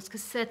holdings?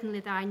 Because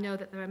certainly I know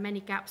that there are many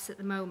gaps at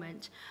the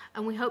moment.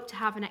 And we hope to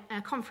have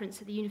a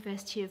conference at the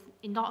University of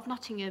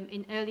Nottingham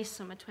in early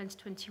summer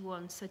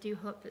 2021. So I do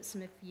hope that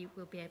some of you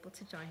will be able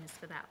to join us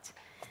for that.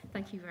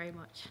 Thank you very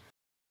much.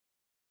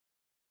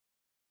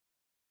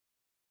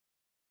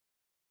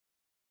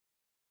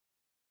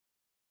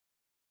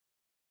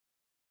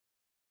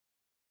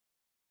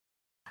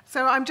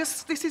 So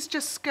this is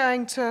just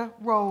going to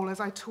roll as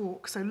I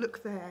talk, so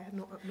look there,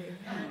 not at me.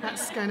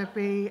 That's going to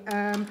be,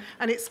 and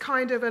it's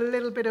kind of a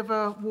little bit of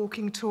a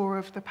walking tour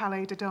of the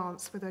Palais de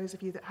Danse for those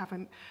of you that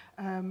haven't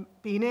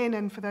been in,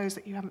 and for those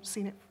that haven't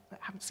seen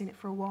it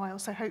for a while.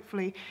 So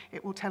hopefully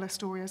it will tell a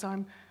story as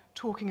I'm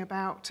talking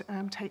about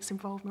Tate's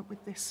involvement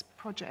with this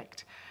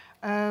project.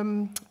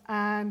 And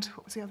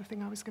what was the other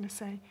thing I was going to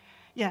say?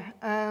 Yeah,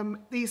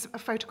 these are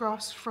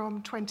photographs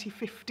from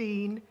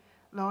 2015,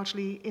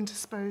 largely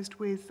interspersed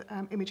with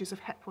images of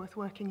Hepworth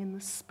working in the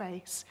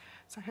space.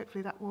 So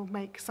hopefully that will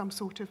make some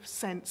sort of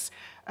sense.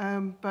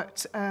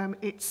 But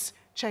it's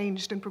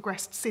changed and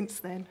progressed since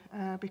then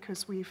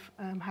because we've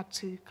had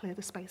to clear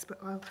the space. But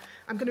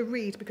I'm going to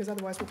read because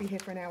otherwise we'll be here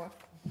for an hour.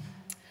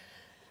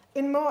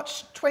 In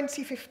March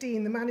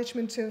 2015, the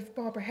management of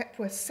Barbara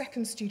Hepworth's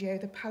second studio,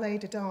 the Palais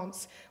de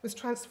Danse, was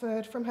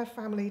transferred from her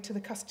family to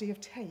the custody of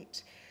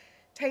Tate.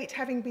 Tate,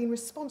 having been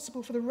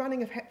responsible for the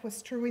running of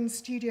Hepworth's Trewin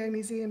Studio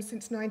Museum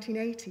since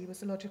 1980, was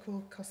the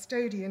logical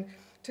custodian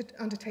to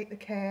undertake the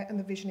care and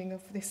the visioning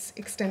of this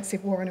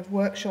extensive warren of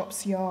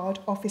workshops, yard,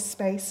 office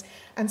space,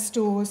 and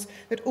stores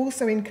that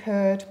also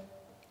included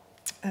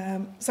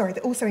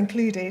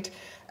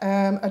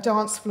a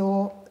dance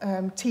floor,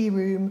 tea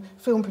room,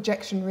 film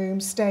projection room,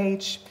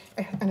 stage,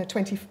 and a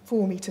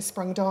 24-metre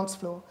sprung dance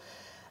floor.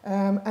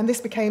 And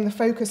this became the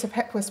focus of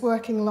Hepworth's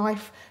working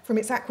life from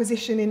its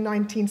acquisition in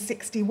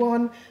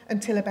 1961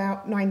 until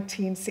about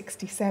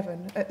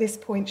 1967. At this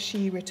point,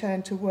 she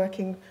returned to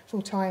working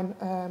full-time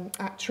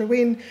at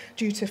Trewin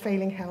due to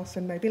failing health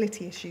and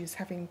mobility issues,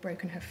 having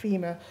broken her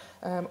femur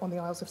on the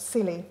Isles of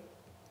Scilly.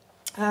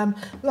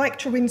 Like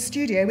Trewin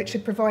Studio, which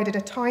had provided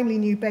a timely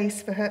new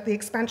base for the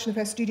expansion of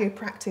her studio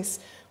practice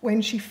when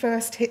she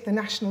first hit the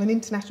national and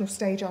international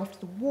stage after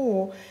the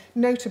war,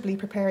 notably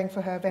preparing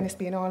for her Venice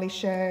Biennale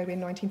show in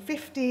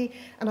 1950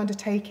 and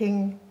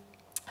undertaking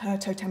her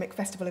Totemic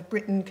Festival of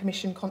Britain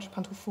commissioned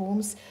contrapuntal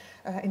forms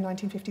in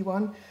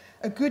 1951.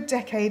 A good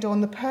decade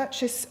on, the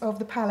purchase of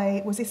the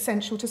Palais was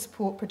essential to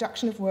support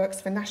production of works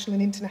for national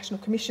and international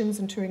commissions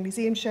and touring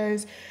museum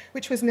shows,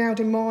 which was now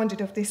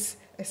demanded of this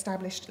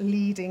established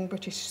leading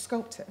British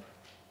sculptor.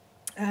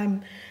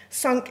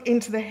 Sunk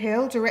into the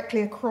hill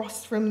directly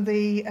across from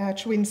the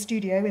Trewin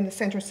studio in the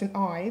centre of St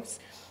Ives,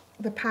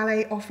 the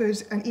Palais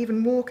offered an even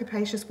more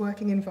capacious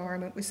working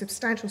environment with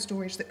substantial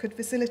storage that could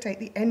facilitate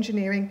the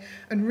engineering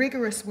and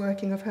rigorous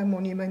working of her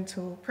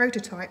monumental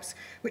prototypes,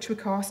 which were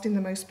cast in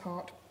the most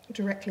part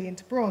directly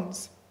into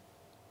bronze.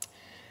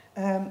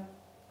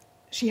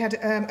 She had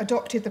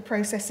adopted the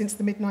process since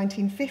the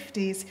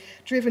mid-1950s,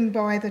 driven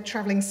by the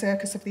travelling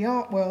circus of the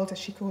art world, as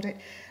she called it,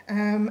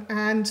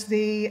 and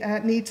the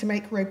need to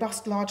make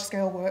robust,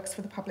 large-scale works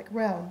for the public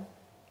realm.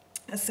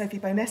 As Sophie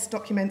Boness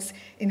documents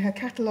in her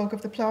catalogue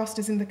of the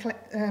plasters in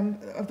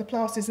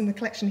the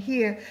collection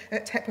here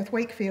at Hepworth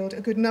Wakefield, a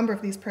good number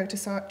of these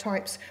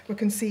prototypes were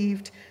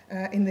conceived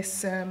in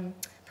this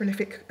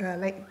prolific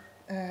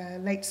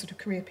late sort of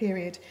career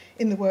period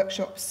in the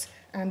workshops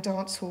and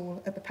dance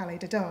hall at the Palais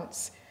de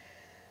Danse.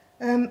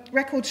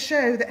 Records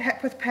show that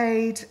Hepworth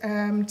paid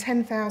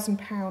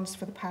 £10,000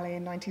 for the Palais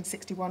in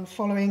 1961,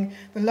 following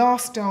the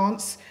last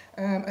dance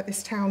at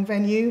this town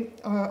venue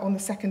on the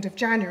 2nd of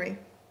January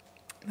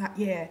that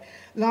year.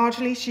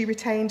 Largely, she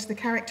retained the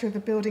character of the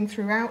building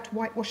throughout,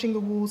 whitewashing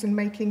the walls and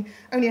making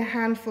only a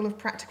handful of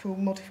practical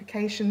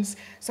modifications,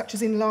 such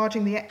as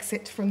enlarging the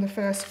exit from the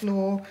first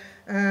floor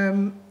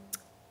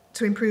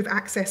to improve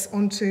access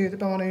onto the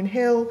Barnoon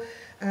Hill,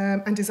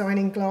 and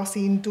designing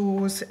glassine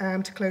doors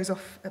to close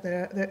off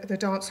the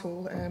dance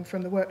hall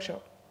from the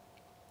workshop.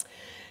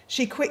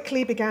 She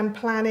quickly began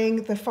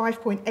planning the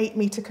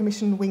 5.8-metre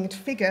commissioned winged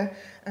figure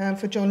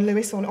for John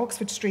Lewis on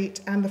Oxford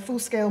Street, and the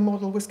full-scale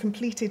model was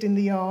completed in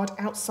the yard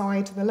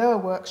outside the lower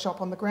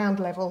workshop on the ground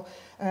level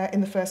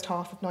in the first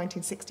half of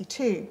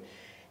 1962.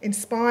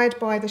 Inspired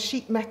by the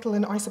sheet metal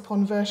and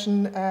isopon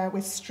version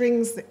with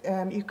strings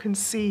that you can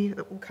see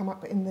that will come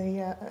up in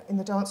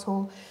the dance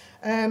hall,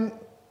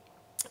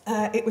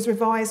 it was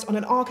revised on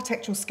an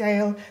architectural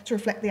scale to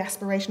reflect the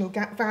aspirational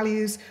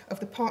values of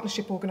the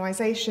partnership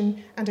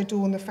organisation and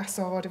adorn the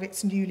facade of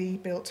its newly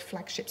built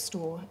flagship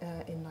store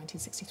in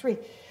 1963.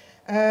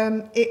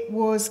 It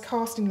was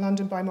cast in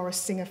London by Morris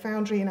Singer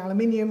Foundry in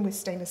aluminium with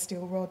stainless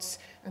steel rods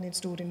and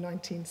installed in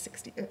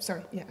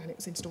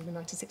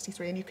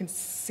 1963, and you can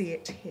see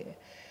it here.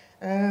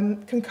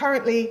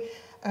 Concurrently,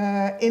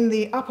 in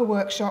the upper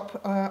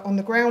workshop on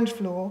the ground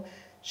floor,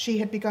 she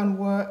had begun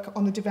work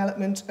on the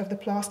development of the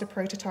plaster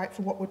prototype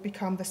for what would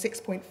become the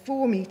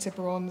 6.4-metre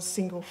bronze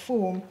single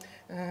form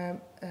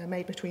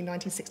made between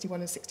 1961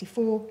 and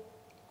 64,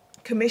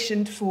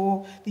 commissioned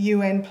for the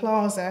UN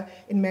Plaza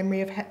in memory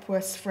of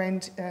Hepworth's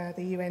friend,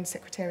 the UN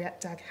Secretariat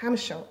Dag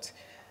Hammarskjöld.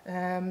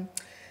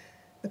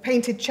 The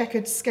painted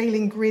checkered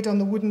scaling grid on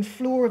the wooden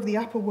floor of the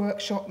upper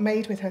workshop,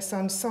 made with her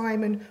son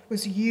Simon,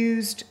 was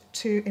used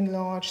to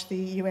enlarge the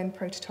UN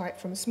prototype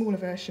from a smaller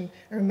version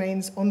and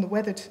remains on the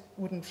weathered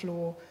wooden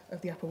floor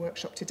of the upper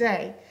workshop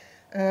today.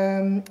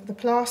 The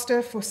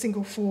plaster for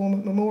single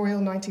form memorial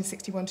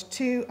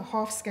 1961-2, a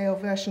half-scale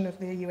version of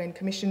the UN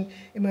Commission,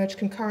 emerged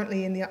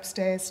concurrently in the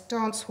upstairs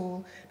dance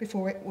hall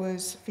before it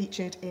was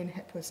featured in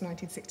Hepworth's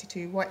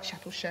 1962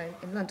 Whitechapel show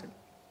in London.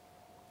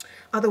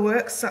 Other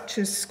works, such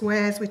as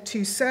Squares with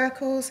Two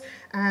Circles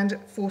and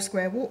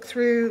Four-Square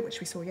Walkthrough, which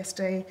we saw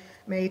yesterday,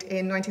 made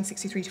in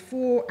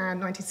 1963-4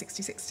 and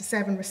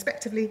 1966-7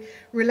 respectively,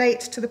 relate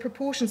to the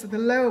proportions of the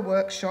lower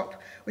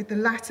workshop, with the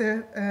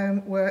latter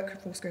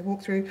work, Four-Square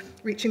Walkthrough,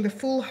 reaching the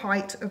full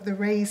height of the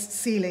raised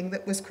ceiling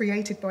that was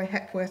created by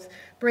Hepworth,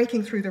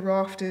 breaking through the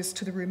rafters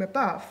to the room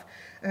above.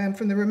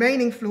 From the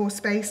remaining floor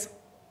space,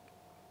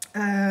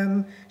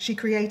 she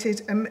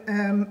created a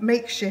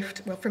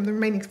makeshift, well, from the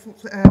remaining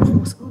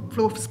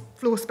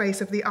floor space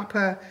of the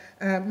upper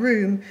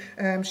room,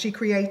 she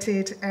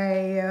created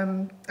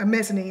a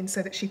mezzanine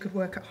so that she could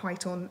work at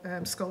height on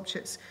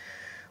sculptures.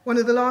 One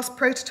of the last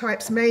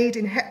prototypes made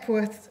in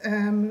Hepworth's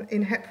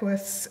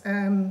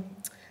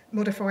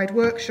modified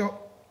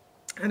workshop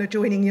and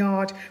adjoining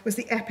yard was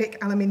the epic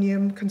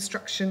aluminium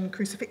construction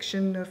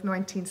crucifixion of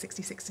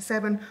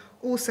 1966-7,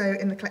 also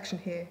in the collection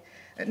here.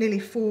 At nearly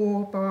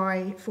 4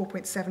 by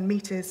 4.7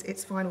 metres,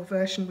 its final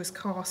version was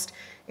cast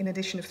in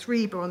addition of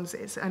 3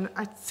 bronzes. And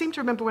I seem to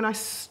remember when I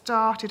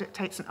started at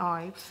Tate St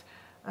Ives,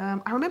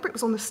 I remember it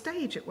was on the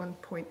stage at one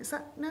point. Is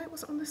that, no, it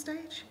wasn't on the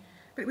stage?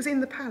 But it was in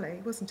the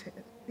Palais, wasn't it?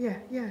 Yeah,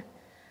 yeah.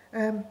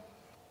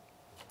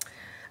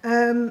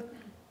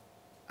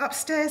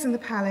 Upstairs in the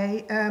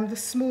Palais, the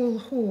small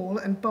hall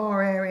and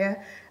bar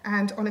area,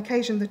 and on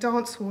occasion the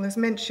dance hall, as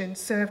mentioned,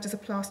 served as a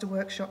plaster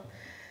workshop.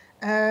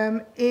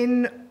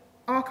 In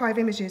archive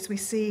images, we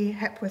see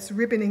Hepworth's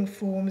ribboning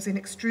forms in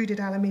extruded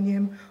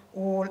aluminium,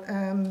 or,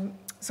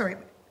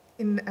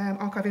 in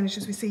archive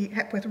images, we see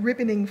Hepworth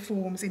ribboning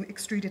forms in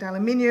extruded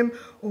aluminium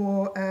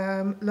or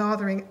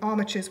lathering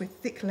armatures with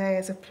thick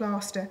layers of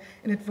plaster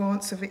in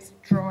advance of its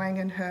drying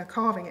and her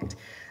carving it.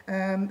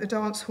 The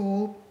dance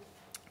hall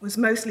was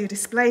mostly a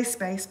display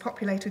space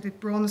populated with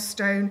bronze,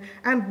 stone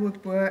and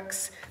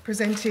woodworks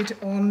presented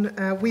on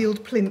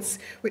wheeled plinths,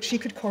 which she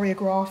could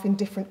choreograph in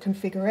different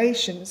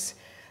configurations.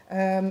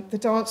 The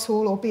dance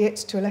hall, albeit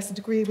to a lesser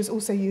degree, was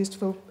also used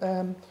for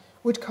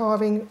wood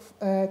carving,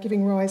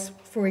 giving rise,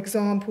 for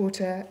example,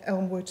 to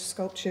elmwood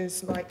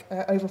sculptures like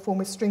oval form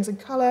with strings and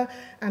colour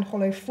and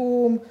hollow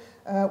form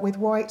with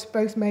white,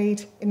 both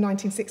made in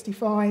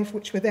 1965,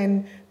 which were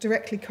then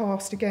directly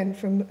cast again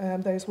from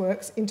those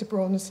works into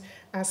bronze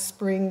as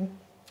Spring,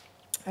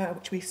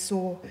 which we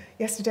saw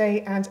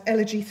yesterday, and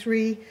Elegy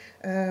 3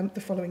 the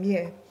following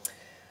year.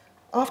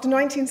 After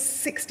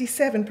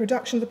 1967,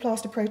 production of the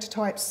plaster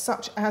prototypes,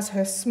 such as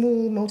her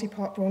small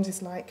multi-part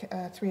bronzes like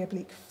 3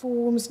 Oblique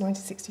Forms,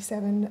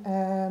 1967,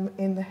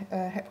 in the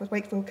Hepworth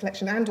Wakefield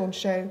collection and on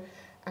show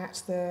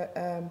at the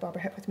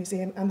Barbara Hepworth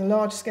Museum, and the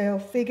large-scale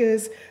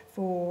figures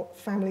for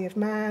Family of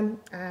Man,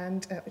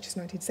 and which is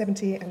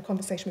 1970, and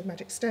Conversation with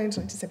Magic Stones,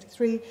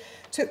 1973,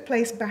 took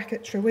place back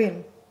at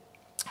Trewin.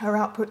 Her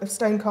output of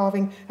stone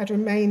carving had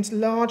remained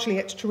largely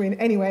at Trewin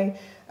anyway,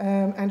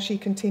 and she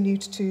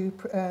continued to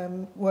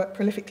work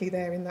prolifically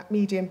there in that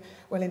medium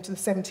well into the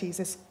 70s,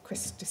 as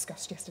Chris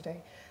discussed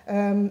yesterday.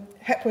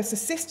 Hepworth's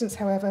assistants,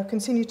 however,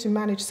 continued to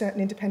manage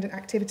certain independent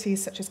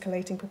activities, such as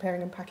collating,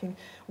 preparing and packing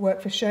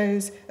work for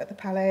shows at the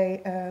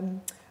Palais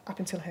up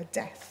until her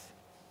death.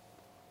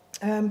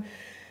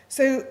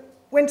 So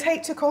when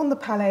Tate took on the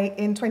Palais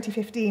in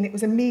 2015, it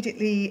was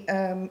immediately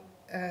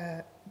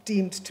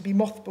deemed to be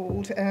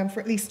mothballed for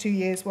at least 2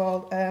 years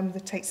while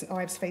the Tate St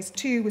Ives Phase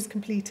 2 was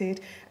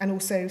completed, and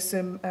also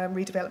some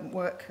redevelopment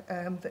work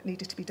that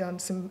needed to be done,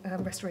 some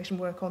restoration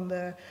work on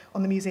the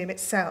museum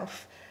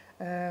itself,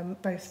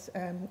 both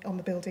on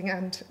the building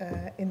and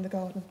in the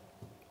garden.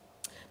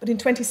 But in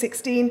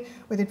 2016,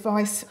 with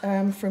advice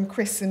from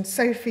Chris and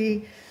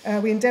Sophie,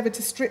 we endeavoured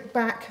to strip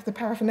back the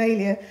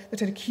paraphernalia that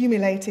had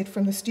accumulated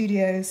from the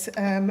studio's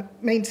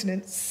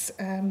maintenance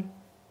and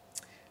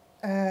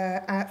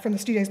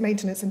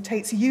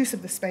Tate's use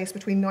of the space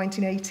between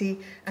 1980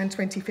 and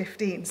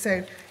 2015.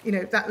 So, you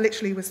know, that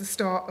literally was the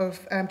start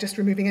of just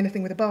removing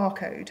anything with a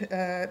barcode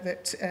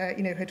that,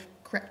 you know, had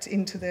crept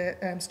into the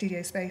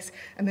studio space,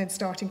 and then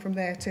starting from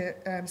there to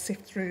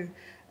sift through,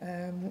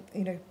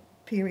 you know,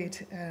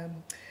 period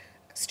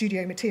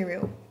studio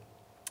material.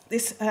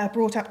 This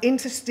brought up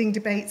interesting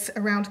debates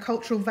around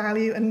cultural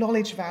value and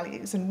knowledge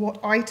values, and what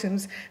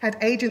items had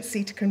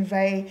agency to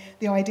convey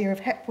the idea of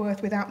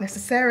Hepworth without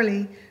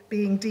necessarily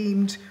being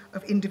deemed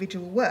of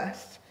individual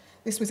worth.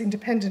 This was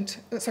dependent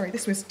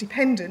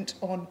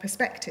on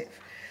perspective.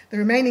 The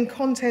remaining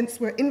contents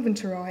were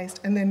inventorised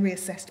and then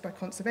reassessed by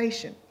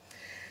conservation.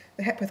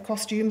 The Hepworth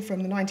costume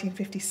from the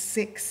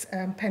 1956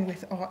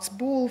 Penwith Arts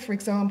Ball, for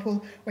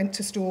example, went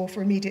to store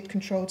for immediate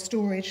controlled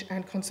storage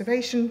and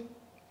conservation,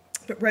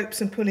 but ropes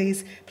and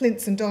pulleys,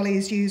 plinths and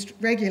dollies used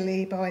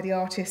regularly by the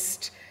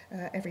artist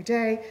every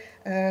day,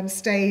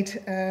 stayed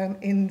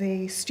in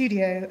the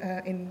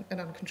studio in an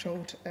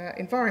uncontrolled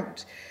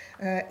environment.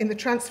 In the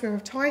transfer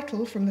of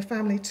title from the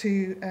family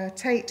to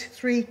Tate,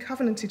 3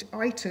 covenanted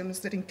items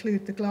that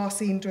include the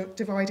glassine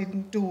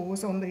dividing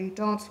doors on the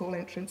dance hall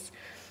entrance,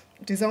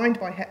 designed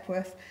by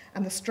Hepworth,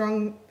 and the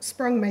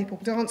sprung maple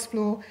dance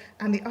floor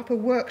and the upper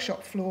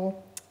workshop floor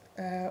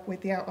with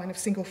the outline of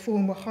single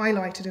form were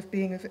highlighted as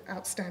being of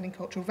outstanding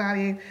cultural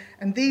value,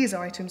 and these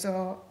items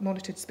are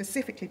monitored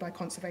specifically by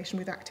conservation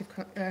with active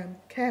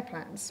care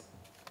plans.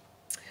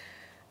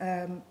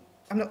 I'm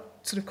not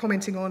sort of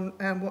commenting on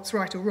what's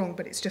right or wrong,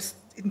 but it's just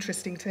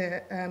interesting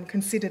to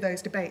consider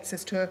those debates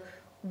as to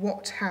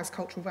what has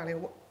cultural value or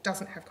what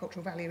doesn't have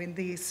cultural value in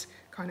these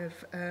kind of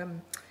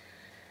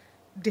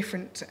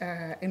different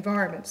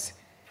environments.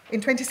 In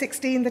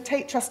 2016, the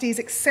Tate trustees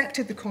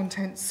accepted the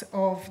contents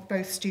of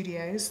both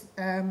studios.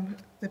 The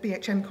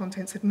BHM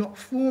contents had not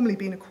formally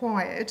been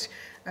acquired,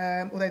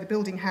 although the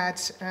building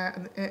had,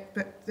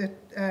 but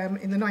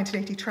in the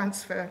 1980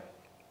 transfer.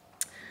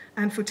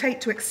 And for Tate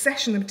to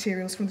accession the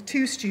materials from the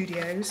 2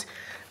 studios,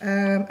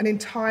 an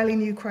entirely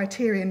new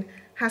criterion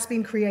has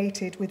been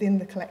created within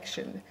the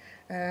collection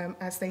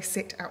as they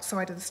sit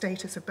outside of the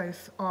status of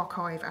both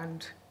archive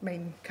and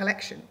main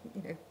collection.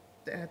 You know,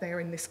 they are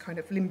in this kind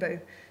of limbo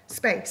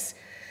space.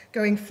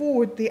 Going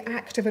forward, the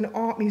act of an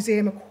art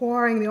museum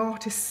acquiring the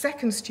artist's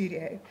second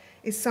studio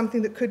is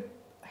something that could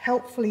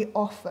helpfully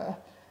offer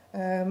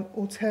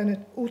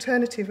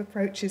alternative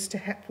approaches to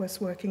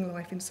Hepworth's working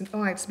life in St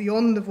Ives,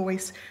 beyond the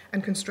voice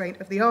and constraint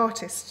of the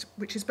artist,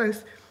 which is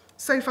both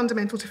so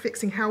fundamental to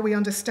fixing how we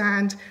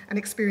understand and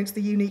experience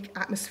the unique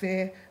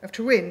atmosphere of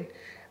Tywyn.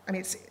 I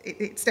mean,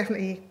 it's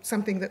definitely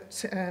something that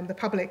the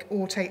public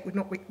or Tate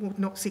would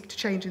not seek to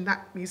change in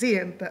that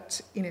museum, but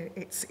you know,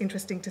 it's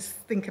interesting to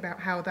think about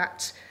how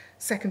that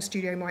second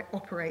studio might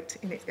operate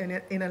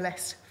in a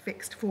less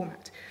fixed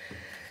format.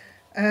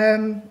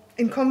 On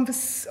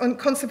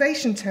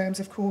conservation terms,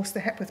 of course, the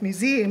Hepworth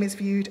Museum is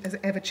viewed as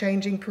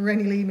ever-changing,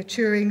 perennially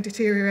maturing,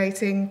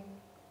 deteriorating,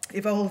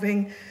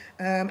 evolving,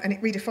 and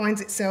it redefines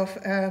itself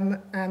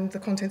and the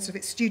contents of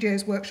its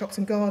studios, workshops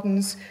and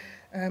gardens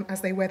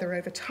as they weather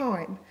over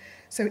time.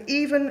 So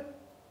even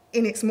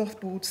in its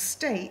mothballed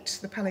state,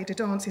 the Palais de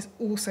Danse is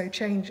also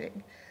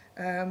changing.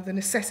 The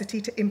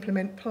necessity to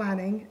implement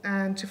planning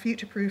and to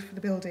future-proof the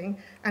building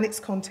and its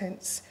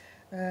contents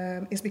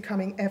is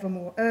becoming ever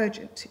more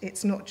urgent.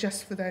 It's not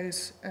just for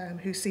those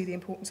who see the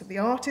importance of the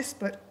artist,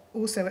 but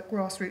also at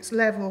grassroots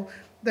level,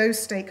 those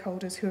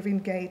stakeholders who have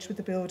engaged with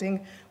the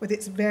building with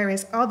its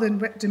various other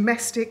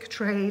domestic,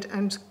 trade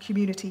and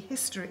community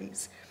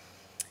histories.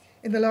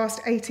 In the last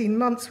 18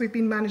 months, we've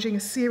been managing a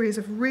series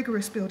of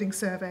rigorous building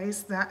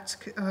surveys that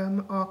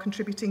are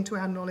contributing to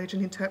our knowledge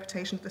and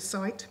interpretation of the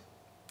site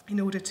in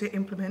order to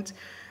implement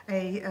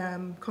a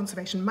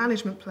conservation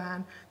management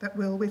plan that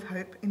will, with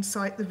hope,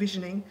 incite the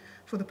visioning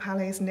for the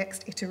Palais's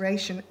next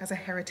iteration as a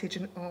heritage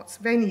and arts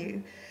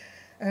venue.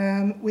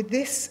 With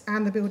this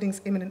and the building's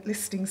imminent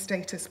listing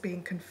status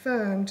being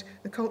confirmed,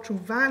 the cultural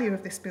value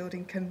of this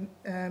building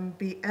can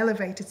be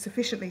elevated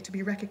sufficiently to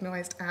be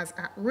recognised as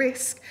at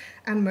risk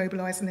and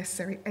mobilise the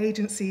necessary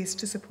agencies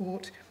to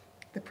support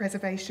the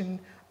preservation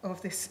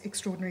of this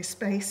extraordinary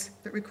space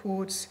that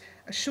records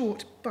a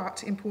short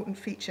but important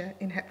feature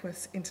in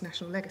Hepworth's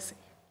international legacy.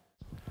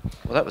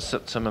 Well, that was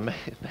some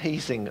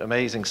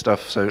amazing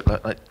stuff. So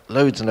like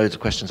loads and loads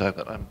of questions I've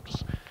got. I'm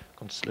just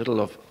conscious a little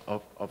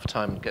of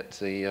time to get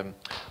the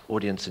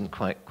audience in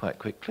quite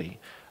quickly.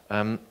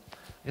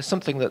 It's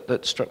something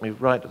that struck me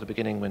right at the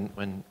beginning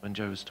when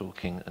Joe was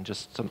talking, and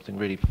just something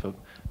really for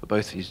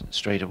both of you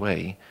straight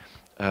away,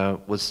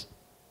 was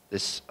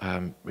this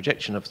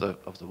rejection of the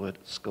word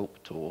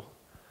sculptor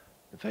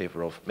in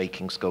favour of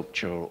making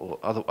sculpture or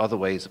other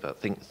ways about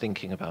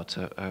thinking about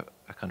a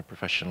kind of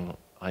professional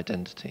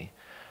identity.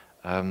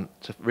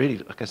 So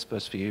really, I guess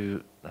first for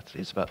you,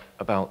 Natalie, it's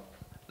about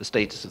the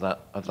status of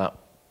that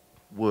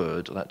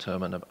word or that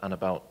term, and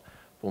about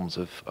forms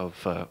of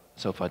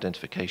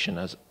self-identification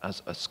as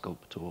a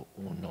sculptor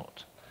or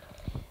not.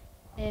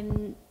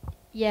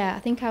 Yeah, I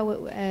think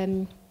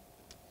I'm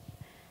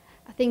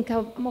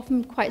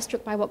often quite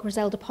struck by what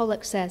Griselda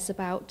Pollock says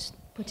about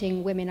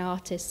putting women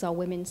artists or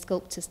women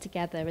sculptors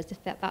together, as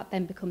if that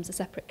then becomes a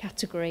separate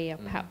category, or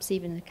perhaps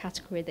even a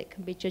category that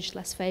can be judged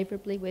less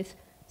favourably with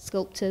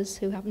sculptors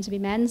who happen to be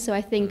men. So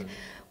I think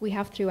we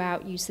have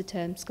throughout used the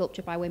term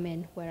sculpture by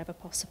women wherever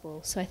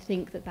possible. So I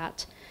think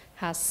that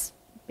has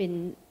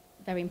been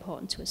very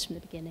important to us from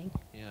the beginning.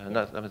 Yeah, and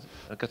I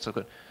guess I've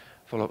got to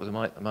follow up with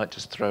I might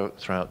just throw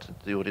out to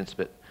the audience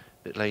a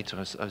bit later.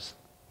 I was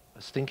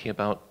thinking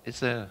about, is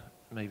there,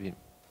 maybe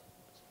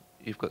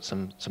you've got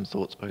some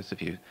thoughts, both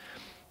of you,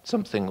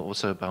 something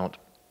also about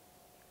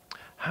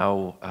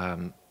how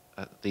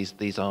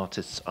these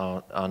artists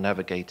are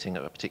navigating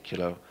a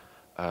particular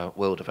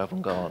world of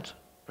avant-garde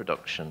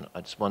production.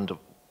 I just wonder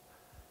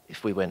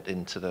if we went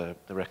into the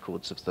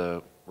records of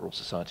the Royal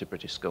Society of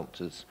British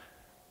Sculptors,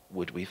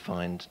 would we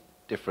find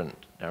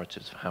different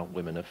narratives of how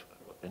women have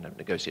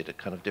negotiated a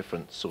kind of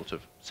different sort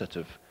of set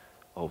of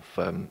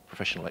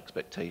professional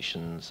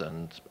expectations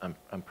and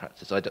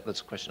practice.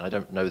 That's a question I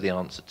don't know the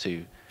answer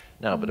to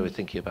now, but we're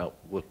thinking about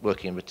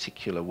working in a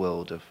particular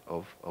world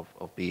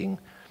of being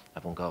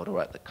avant-garde or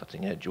at the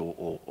cutting edge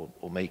or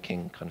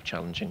making kind of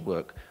challenging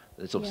work.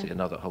 There's obviously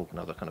another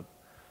kind of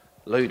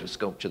load of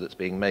sculpture that's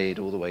being made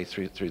all the way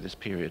through this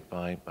period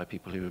by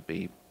people who would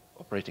be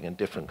operating in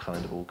different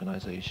kind of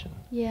organisation.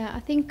 Yeah, I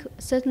think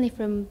certainly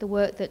from the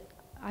work that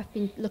I've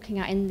been looking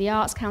at in the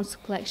Arts Council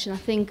collection, I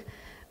think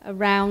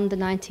around the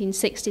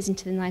 1960s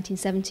into the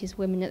 1970s,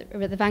 women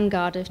are at the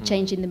vanguard of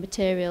changing the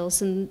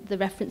materials and the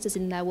references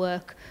in their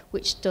work,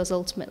 which does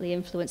ultimately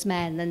influence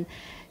men. And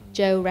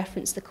Joe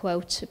referenced the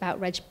quote about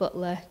Reg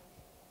Butler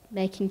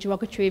making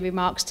derogatory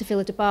remarks to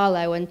Philida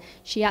Barlow, and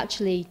she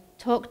actually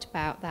talked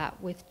about that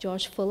with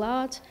George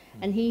Fullard,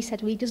 and he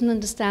said, well, he doesn't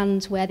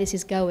understand where this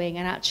is going,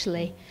 and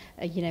actually,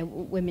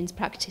 women's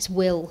practice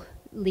will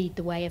lead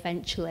the way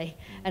eventually,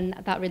 and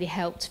that really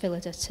helped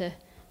Philida to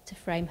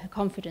frame her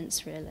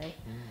confidence, really.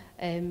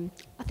 I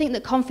think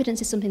that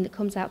confidence is something that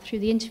comes out through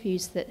the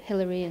interviews that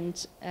Hilary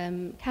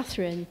and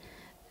Catherine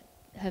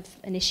have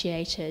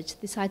initiated,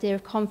 this idea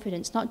of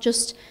confidence, not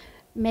just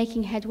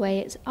making headway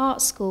at art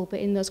school, but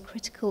in those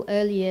critical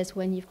early years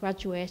when you've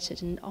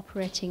graduated and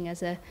operating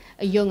as a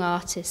young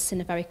artist in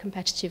a very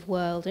competitive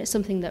world. And it's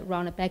something that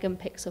Rana Begum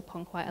picks up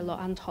on quite a lot,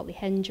 and Holly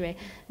Hendry.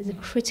 There's a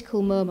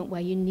critical moment where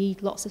you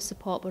need lots of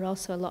support, but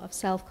also a lot of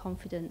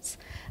self-confidence.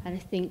 And I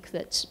think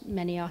that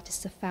many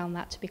artists have found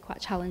that to be quite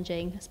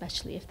challenging,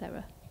 especially if there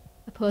are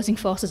opposing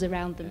forces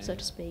around them, so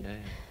to speak.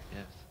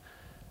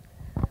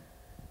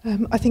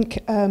 I think,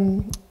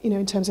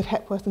 in terms of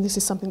Hepworth, and this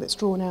is something that's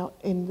drawn out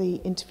in the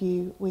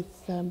interview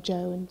with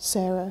Joe and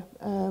Sarah,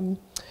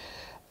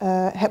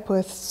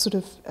 Hepworth sort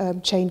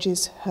of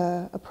changes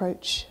her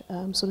approach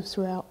sort of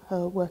throughout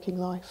her working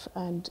life,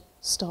 and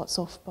starts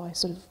off by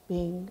sort of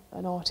being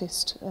an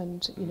artist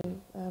and,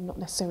 not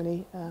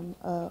necessarily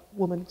a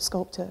woman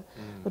sculptor,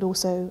 but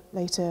also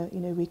later,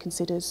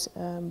 reconsiders,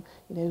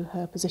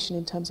 her position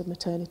in terms of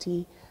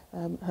maternity,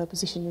 her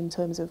position in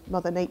terms of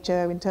Mother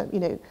Nature,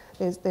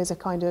 there's a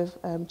kind of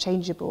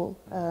changeable,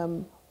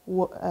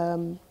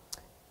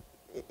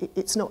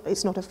 it's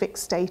not a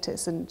fixed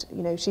status, and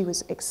she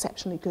was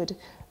exceptionally good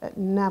at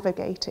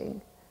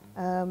navigating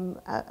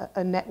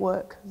a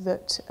network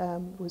that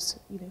was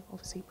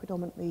obviously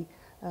predominantly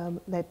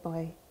led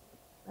by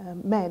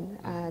men,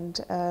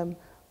 and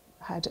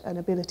had an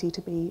ability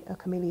to be a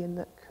chameleon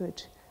that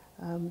could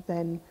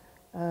then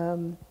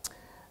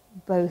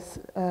both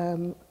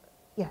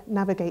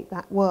navigate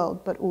that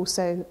world, but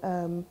also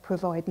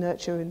provide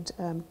nurture and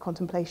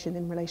contemplation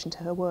in relation to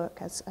her work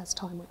as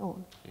time went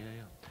on. Yeah.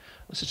 I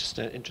was just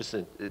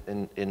interested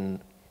in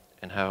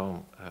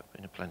how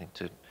planning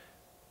to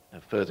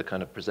further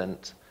kind of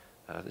present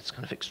this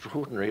kind of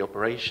extraordinary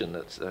operation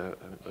that's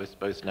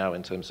both now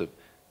in terms of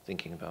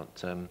thinking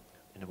about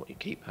what you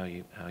keep, how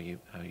you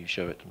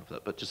show it, and all of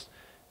that, but just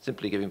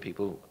simply giving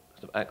people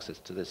sort of access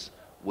to this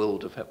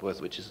world of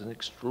Hepworth, which is an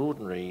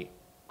extraordinary,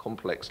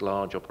 complex,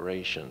 large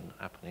operation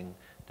happening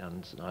down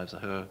in St Ives.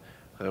 Her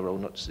role,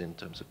 not just in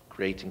terms of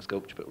creating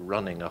sculpture, but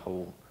running a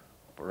whole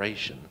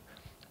operation.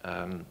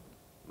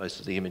 Most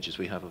of the images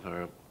we have of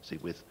her, obviously,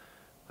 with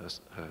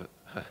her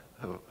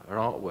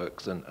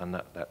artworks and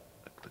that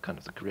the kind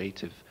of the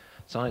creative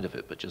side of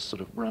it, but just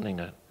sort of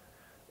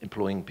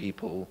employing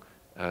people,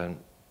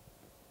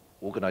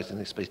 organising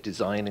the space,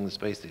 designing the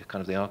space, the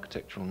kind of the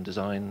architectural and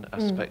design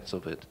aspects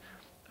of it.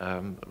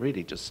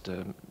 Really, just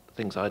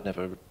things I'd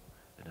never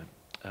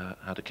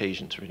had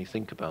occasion to really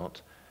think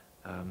about,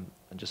 and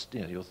just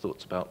your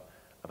thoughts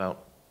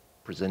about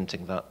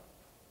presenting that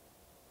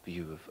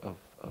view of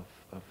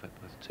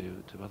Hepworth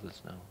to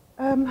others now.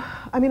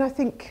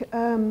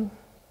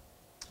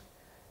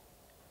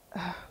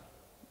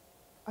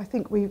 I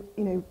think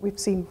we've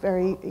seen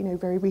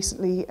very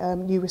recently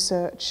new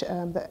research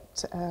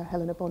that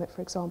Helena Bonnet,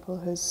 for example,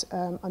 has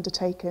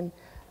undertaken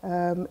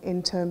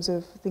in terms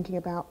of thinking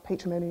about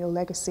patrimonial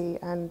legacy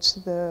and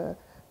the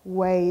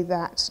way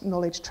that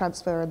knowledge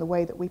transfer and the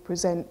way that we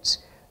present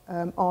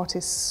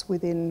artists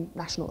within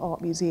national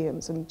art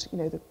museums, and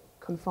the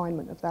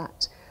confinement of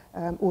that.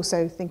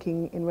 Also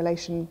thinking in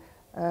relation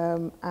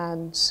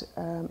and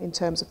in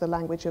terms of the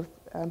language of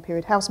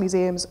period house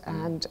museums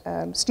and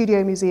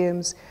studio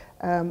museums,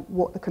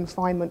 what the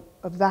confinement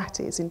of that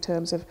is in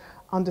terms of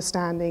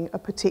understanding a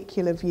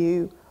particular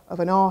view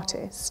of an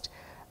artist.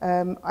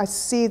 I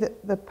see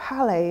that the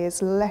Palais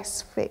is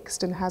less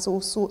fixed and has all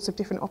sorts of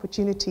different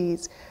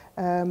opportunities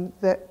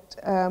that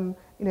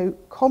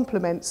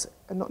complements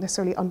and not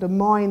necessarily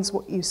undermines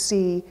what you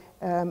see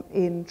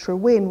in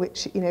Trewin,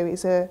 which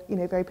is a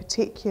very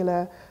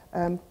particular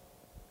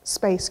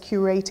space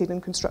curated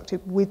and constructed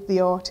with the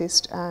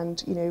artist,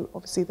 and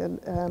obviously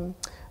the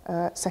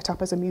set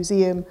up as a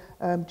museum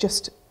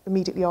just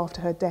immediately after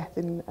her death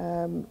and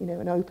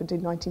opened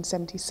in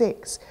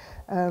 1976.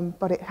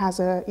 But it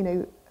has a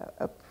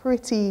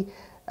pretty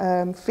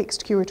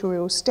fixed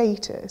curatorial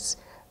status.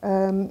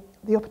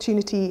 The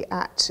opportunity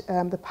at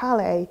the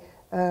Palais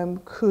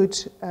could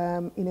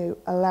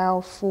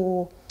allow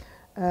for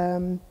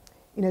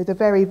you know, the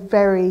very,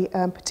 very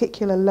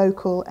particular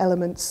local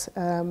elements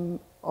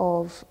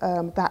of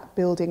that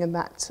building and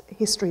that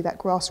history, that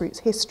grassroots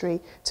history,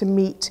 to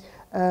meet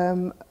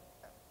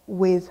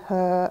with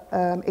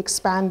her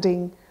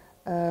expanding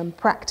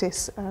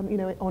practice, you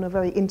know, on a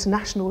very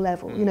international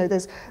level. You know,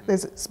 there's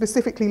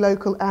specifically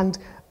local and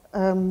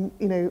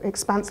you know,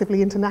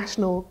 expansively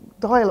international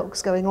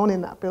dialogues going on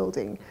in that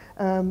building,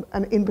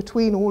 and in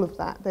between all of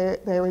that,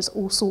 there is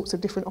all sorts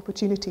of different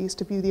opportunities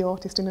to view the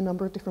artist in a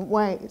number of different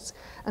ways,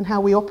 and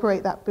how we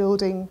operate that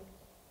building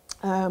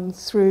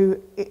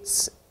through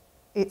its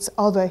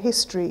other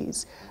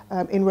histories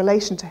in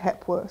relation to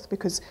Hepworth,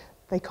 because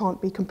they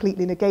can't be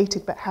completely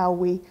negated, but how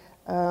we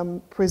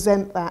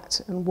present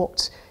that and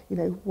what, you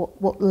know,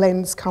 what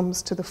lens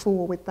comes to the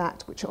fore with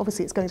that, which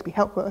obviously it's going to be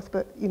Hepworth,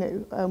 but, you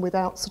know,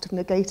 without sort of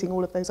negating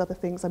all of those other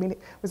things. I mean, it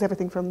was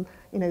everything from,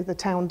 you know, the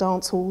town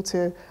dance hall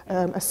to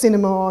a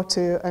cinema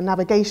to a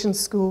navigation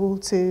school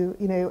to,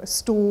 you know, a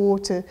store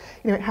to,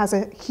 you know, it has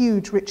a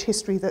huge rich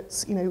history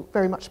that's, you know,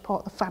 very much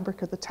part of the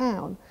fabric of the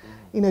town.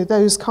 You know,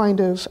 those kind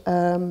of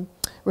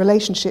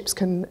relationships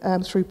can,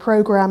 through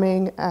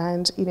programming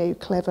and, you know,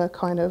 clever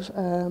kind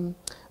of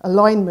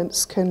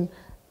alignments, can,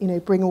 you know,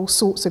 bring all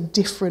sorts of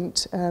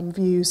different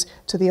views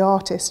to the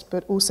artist,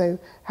 but also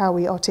how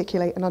we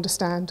articulate and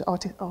understand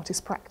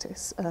artist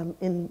practice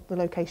in the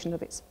location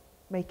of its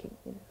making.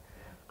 You know.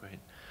 Great.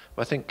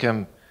 Well, I think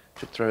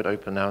should throw it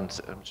open now,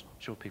 and I'm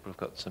sure people have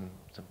got some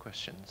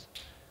questions.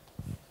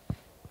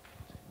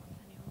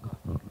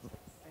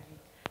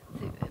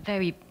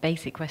 Very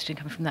basic question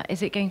coming from that.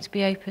 Is it going to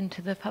be open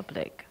to the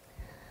public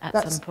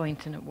at some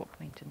point, and at what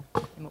point, and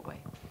in what way?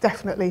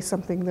 Definitely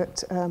something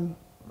that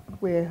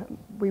we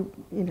you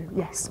know,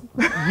 yes.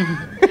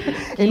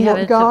 In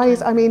what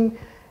guise? I mean,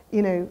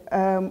 you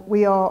know,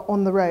 we are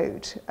on the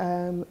road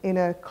in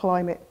a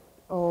climate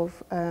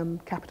of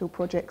capital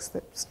projects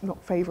that's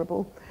not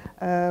favourable,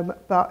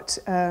 but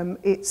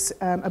it's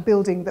a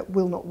building that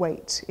will not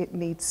wait. It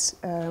needs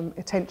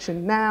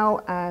attention now,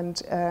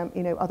 and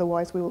you know,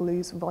 otherwise we will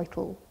lose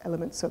vital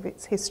elements of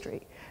its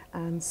history.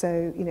 And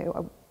so, you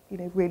know,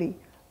 I really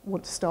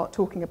want to start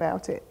talking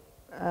about it,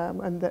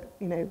 and that,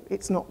 you know,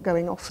 it's not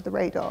going off the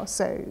radar.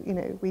 So, you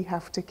know, we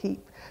have to keep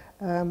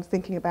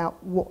thinking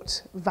about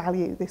what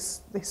value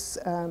this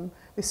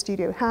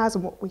studio has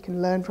and what we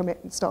can learn from it,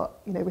 and start,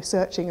 you know,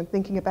 researching and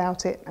thinking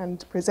about it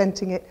and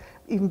presenting it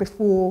even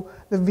before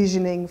the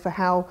visioning for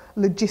how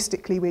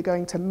logistically we're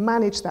going to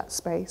manage that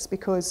space,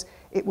 because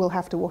it will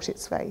have to wash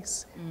its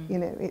face. You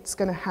know, it's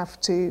going to have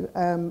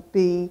to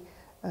be,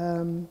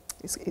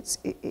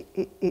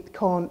 it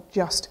can't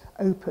just just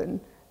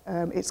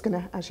it's going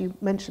to, as you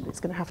mentioned, it's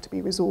going to have to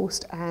be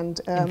resourced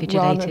and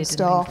run and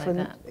staff,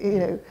 and you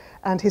know,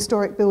 and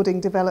historic building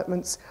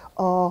developments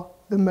are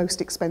the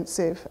most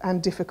expensive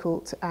and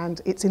difficult,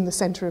 and it's in the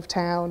centre of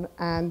town,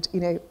 and you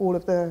know, all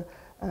of the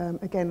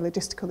again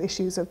logistical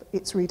issues of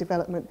its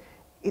redevelopment.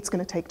 It's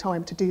going to take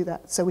time to do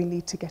that, so we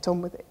need to get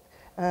on with it.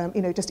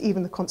 You know, just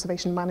even the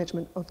conservation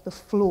management of the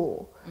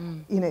floor.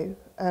 You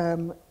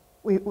know,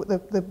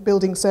 the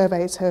building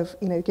surveys have,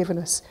 you know, given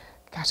us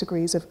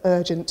categories of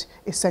urgent,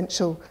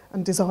 essential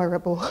and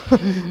desirable.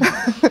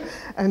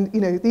 And, you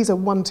know, these are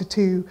 1 to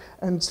 2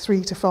 and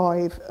 3 to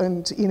 5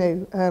 and, you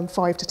know,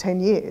 5 to 10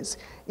 years.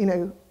 You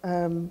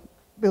know,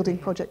 building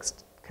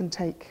projects can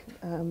take,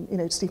 you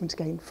know, just even to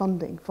gain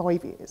funding,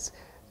 5 years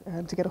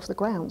to get off the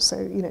ground. So,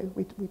 you know,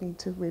 we need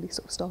to really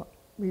sort of start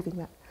moving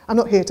that. I'm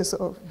not here to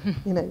sort of,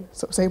 you know,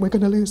 sort of say we're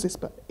going to lose this,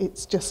 but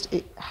it's just,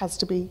 it has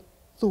to be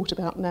thought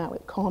about now.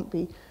 It can't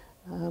be,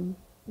 you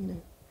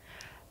know,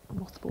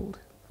 mothballed.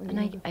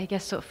 And I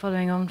guess sort of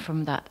following on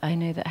from that, I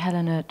know that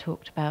Helena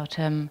talked about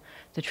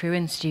the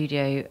Trewin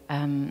studio,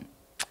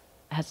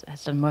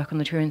 has done work on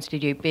the Trewin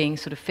studio being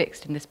sort of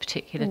fixed in this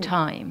particular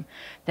time.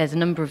 There's a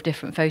number of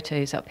different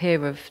photos up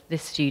here of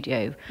this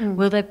studio.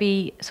 Will there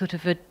be sort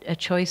of a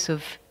choice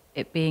of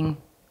it being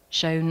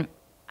shown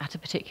at a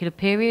particular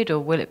period, or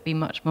will it be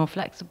much more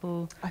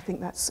flexible? I think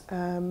that's,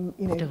 you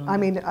know, I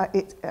mean,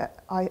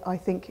 I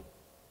think,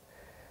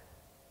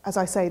 as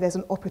I say, there's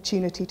an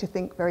opportunity to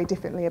think very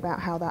differently about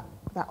how that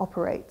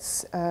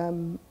operates.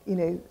 You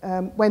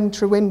know, when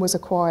Trewin was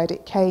acquired,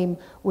 it came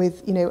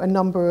with, you know, a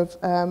number of,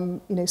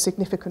 you know,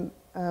 significant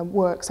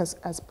works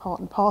as part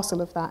and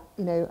parcel of that,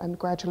 you know, and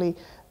gradually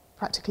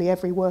practically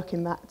every work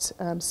in that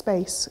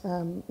space,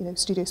 you know,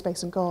 studio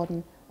space and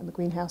garden and the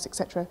greenhouse,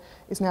 etc.,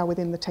 is now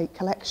within the Tate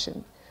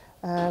collection.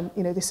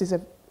 You know, this is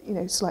a, you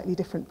know, slightly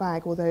different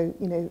bag, although,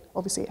 you know,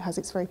 obviously it has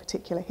its very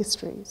particular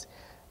histories.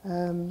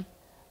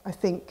 I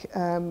think,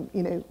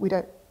 you know,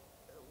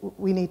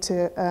 we need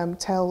to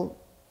tell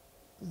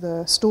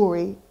the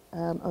story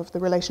of the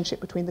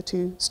relationship between the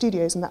two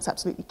studios, and that's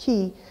absolutely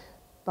key,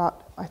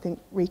 but I think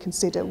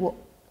reconsider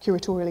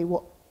curatorially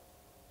what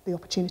the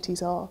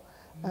opportunities are.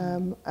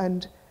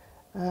 And,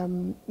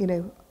 you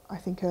know, I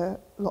think a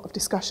lot of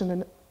discussion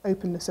and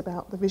openness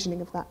about the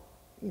visioning of that,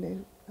 you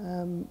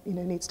know,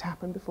 needs to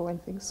happen before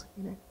anything's,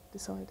 you know,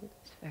 decided.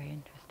 It's very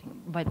interesting.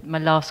 My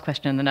last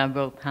question, and then I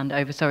will hand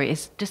over, sorry,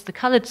 is just the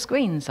coloured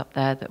screens up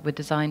there that were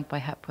designed by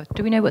Hepworth.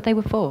 Do we know what they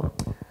were for?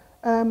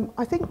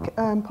 I think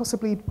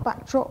possibly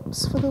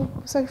backdrops for the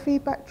Sophie,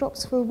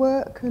 backdrops for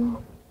work, and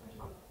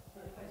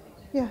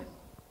yeah.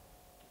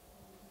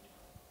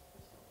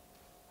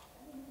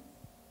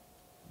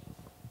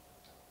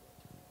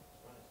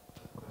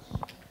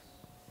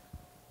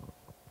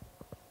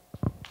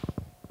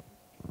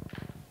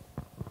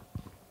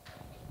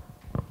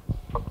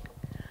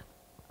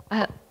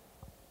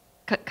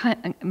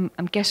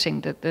 I'm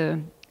guessing that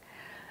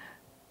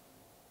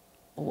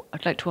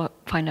I'd like to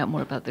find out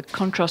more about the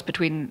contrast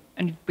between,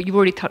 but you've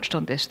already touched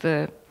on this,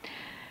 there's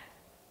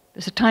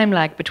a time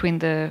lag between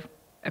the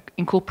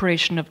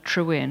incorporation of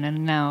Trewin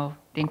and now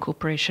the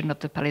incorporation of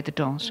the Palais de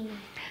Danse.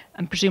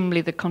 And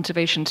presumably the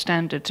conservation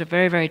standards are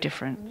very, very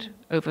different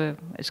over,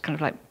 it's kind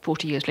of like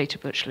 40 years later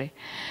virtually.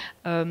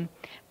 And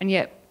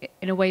yet,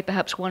 in a way,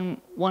 perhaps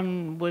one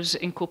was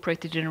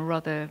incorporated in a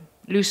rather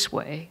loose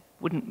way,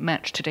 wouldn't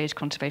match today's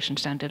conservation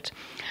standards.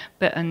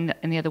 But in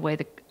the other way,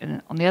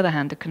 on the other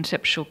hand, the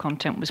conceptual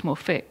content was more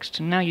fixed.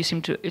 And now you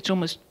seem to, it's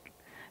almost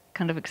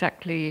kind of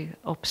exactly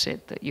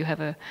opposite, that you have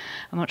a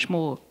much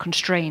more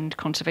constrained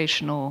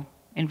conservational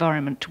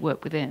environment to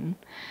work within,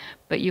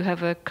 but you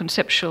have a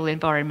conceptual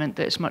environment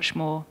that is much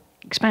more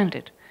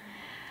expanded,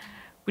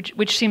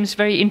 which seems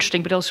very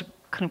interesting, but also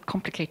kind of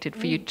complicated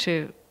for you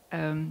to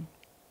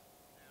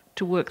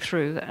work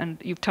through. And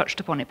you've touched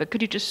upon it, but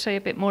could you just say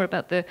a bit more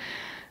about the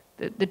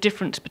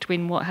difference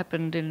between what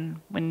happened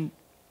when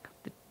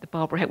the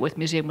Barbara Hepworth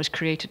Museum was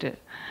created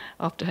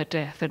after her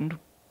death and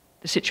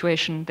the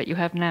situation that you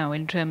have now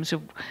in terms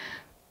of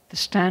the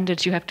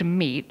standards you have to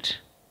meet,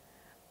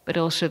 but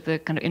also the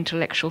kind of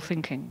intellectual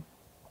thinking?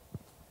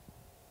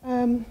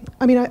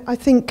 I mean, I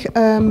think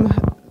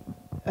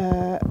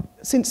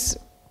since,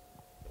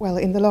 well,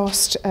 in the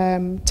last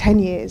 10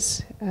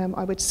 years,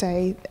 I would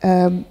say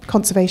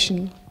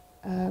conservation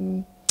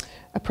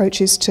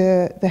approaches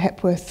to the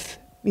Hepworth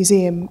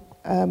Museum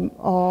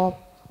are,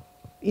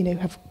 you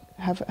know,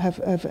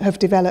 have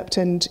developed,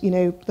 and you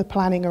know, the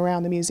planning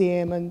around the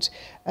museum and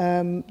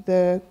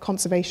the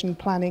conservation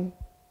planning,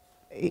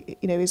 you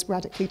know, is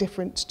radically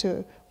different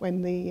to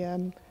when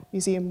the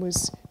museum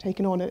was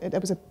taken on. There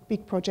was a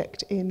big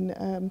project in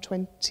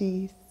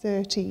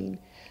 2013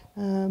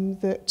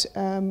 that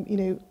you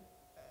know,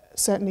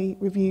 certainly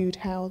reviewed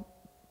how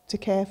to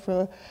care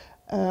for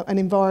an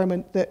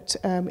environment that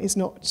is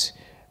not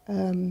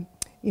you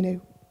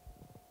know,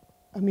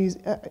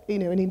 you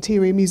know, an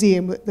interior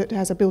museum that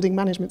has a building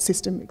management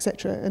system,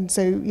 etc. And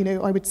so, you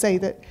know, I would say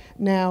that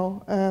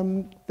now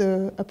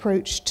the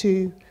approach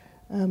to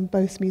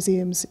both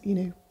museums, you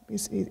know,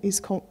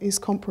 is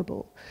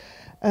comparable.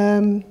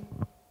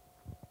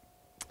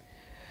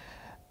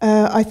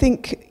 I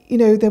think, you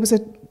know, there was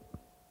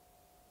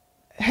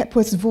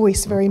Hepworth's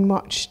voice very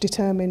much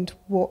determined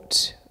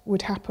what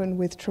would happen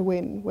with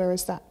Trewin,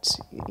 whereas that,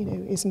 you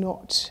know, is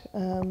not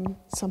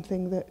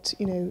something that,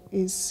 you know,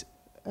 is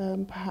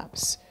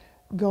perhaps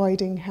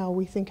guiding how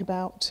we think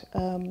about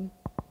the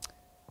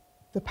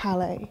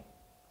Palais.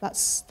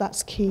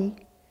 That's key.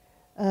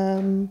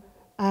 And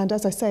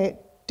as I say,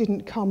 it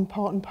didn't come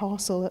part and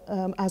parcel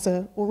as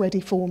a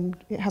already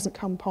formed, it hasn't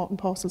come part and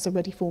parcel as a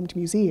ready formed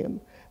museum.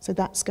 So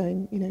that's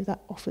going, you know, that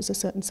offers a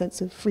certain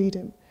sense of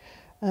freedom.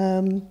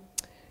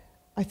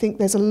 I think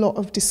there's a lot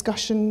of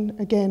discussion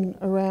again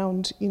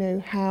around, you know,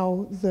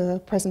 how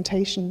the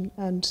presentation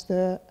and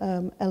the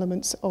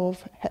elements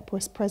of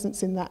Hepworth's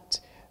presence in that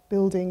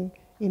building,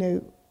 you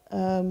know,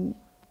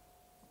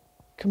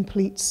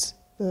 completes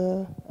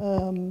the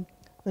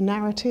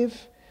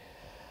narrative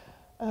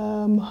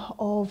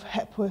of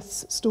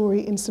Hepworth's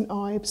story in St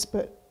Ives.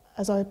 But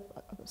as I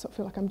sort of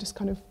feel like I'm just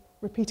kind of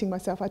repeating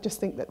myself, I just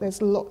think that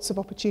there's lots of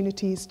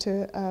opportunities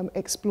to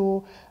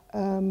explore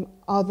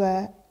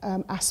other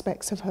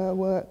aspects of her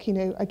work, you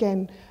know,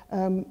 again,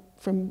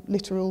 from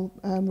literal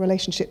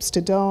relationships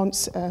to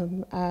dance,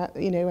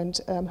 you know, and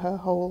her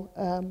whole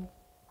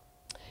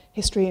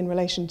history in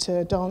relation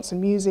to dance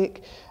and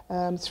music,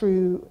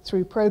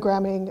 through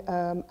programming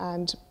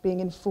and being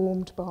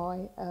informed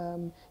by,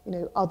 you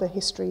know, other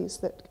histories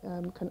that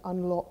can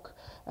unlock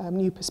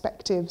new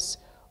perspectives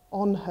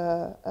on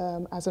her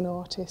as an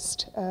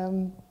artist.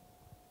 I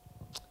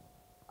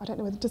don't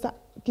know whether, does that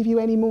give you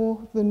any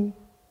more than,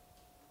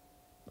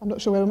 I'm not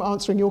sure whether I'm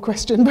answering your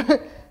question, but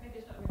maybe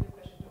it's not a really good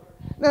question.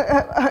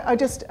 No, I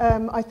just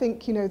I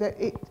think, you know, that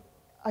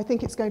I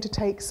think it's going to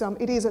take some.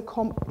 It is a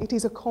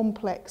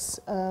complex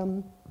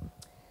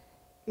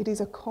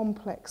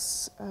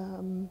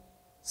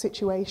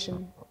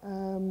situation,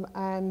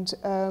 and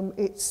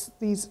it's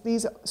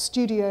these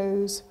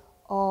studios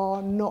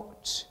are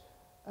not.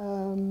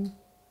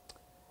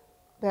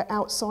 They're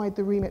outside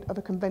the remit of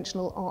a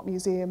conventional art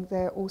museum.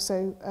 They're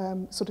also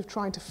sort of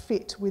trying to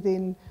fit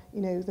within,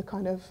 you know, the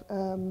kind of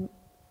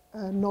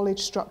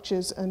knowledge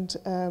structures and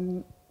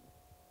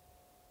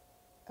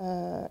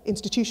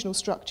institutional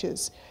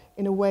structures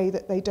in a way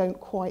that they don't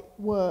quite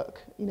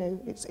work. You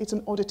know, it's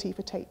an oddity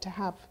for Tate to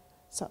have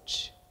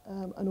such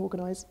an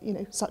organised,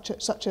 such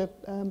a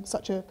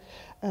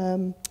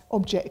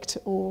object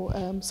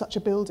or such a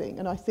building.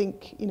 And I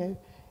think,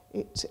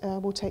 it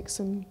will take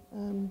some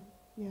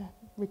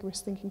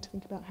rigorous thinking to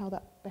think about how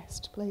that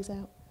best plays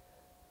out.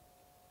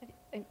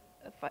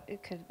 If I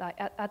could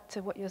add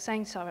to what you're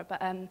saying, Sarah,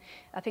 but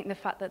I think the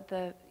fact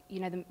that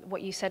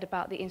what you said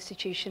about the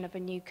institution of a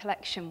new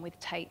collection with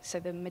Tate, so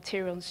the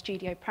material and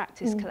studio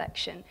practice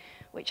collection,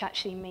 which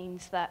actually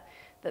means that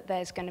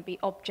there's going to be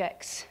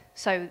objects.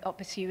 So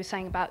obviously you were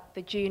saying about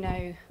the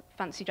Juno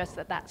fancy dress,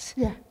 that's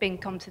being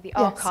come to the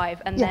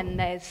archive, and then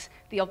there's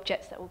the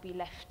objects that will be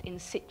left in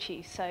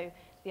situ. So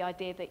the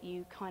idea that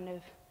you kind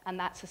of, and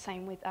that's the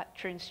same with at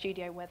Truant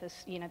Studio, where the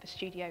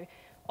studio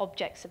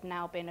objects have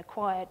now been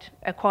acquired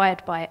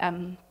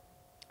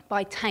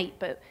by Tate,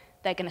 but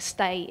they're going to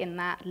stay in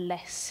that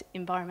less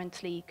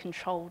environmentally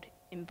controlled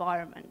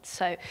environment.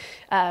 So,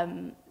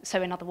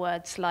 so in other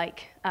words,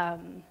 like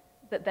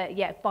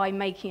by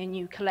making a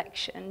new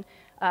collection,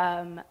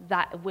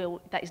 that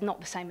is not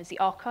the same as the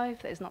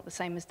archive. That is not the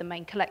same as the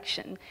main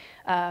collection.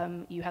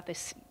 You have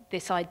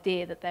this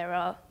idea that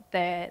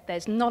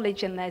there's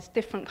knowledge and there's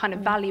different kind of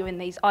value in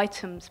these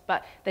items,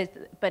 but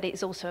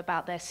it's also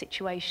about their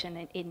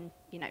situation in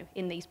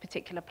these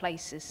particular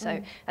places.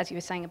 So as you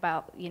were saying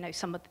about,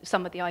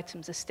 some of the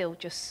items are still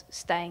just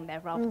staying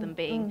there rather than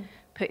being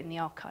put in the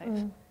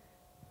archive.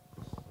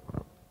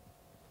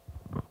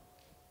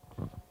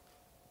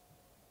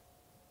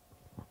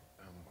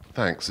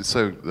 Thanks. It's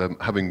so,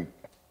 having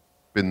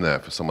been there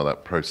for some of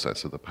that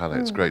process of the palette,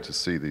 it's great to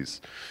see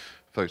these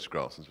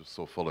photographs, and just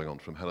sort of following on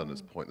from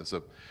Helena's point,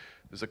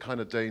 there's a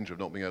kind of danger of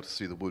not being able to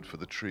see the wood for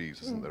the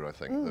trees, isn't there, I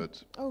think,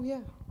 that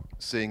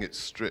seeing it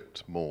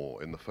stripped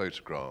more in the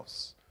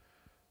photographs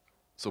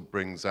sort of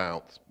brings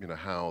out,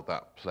 how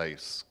that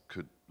place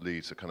could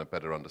lead to kind of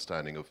better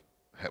understanding of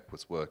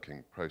Hepworth's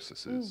working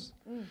processes.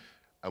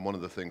 And one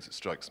of the things that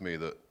strikes me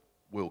that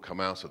will come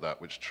out of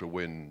that, which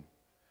Trewin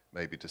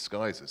maybe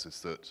disguises,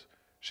 is that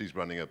she's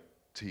running a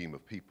team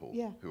of people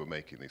who are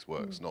making these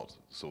works, not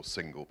sort of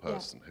single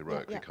person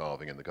heroically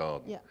carving in the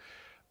garden.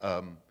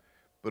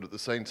 But at the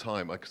same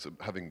time,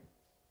 having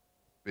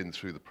been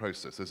through the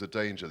process, there's a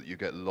danger that you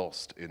get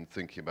lost in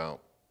thinking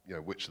about,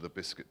 which of the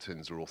biscuit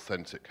tins are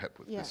authentic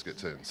Hepworth biscuit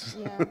tins,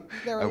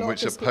 and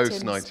which are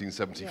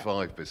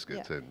post-1975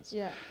 biscuit tins.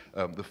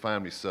 The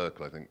family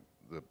circle, I think,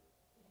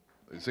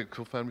 is it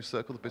called Family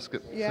Circle, the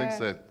biscuit things?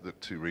 They look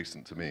too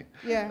recent to me.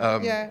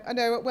 I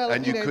know. Well,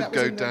 and you could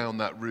go down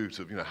that route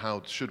of,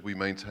 how should we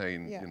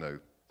maintain,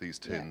 these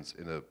tins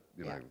in a,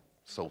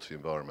 salty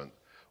environment,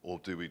 or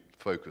do we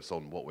focus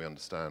on what we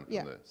understand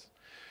from this?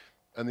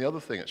 And the other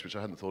thing, actually, which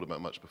I hadn't thought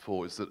about much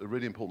before, is that a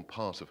really important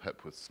part of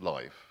Hepworth's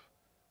life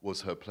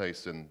was her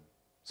place in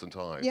St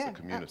Ives, the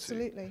community,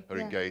 absolutely. her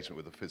engagement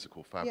with the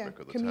physical fabric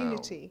of the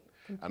community,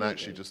 town, and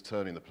actually just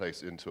turning the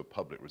place into a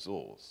public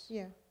resource.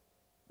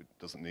 It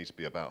doesn't need to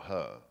be about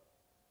her,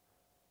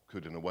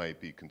 could in a way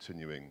be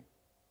continuing,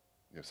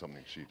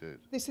 something she did.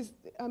 This is,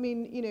 I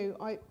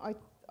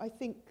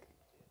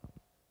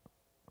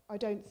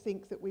don't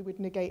think that we would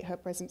negate her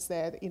presence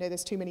there. That,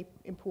 there's too many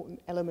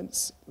important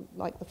elements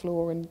like the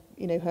floor and,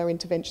 her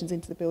interventions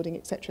into the building,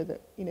 etc.,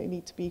 that,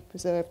 need to be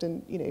preserved,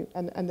 and,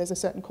 and there's a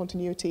certain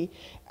continuity,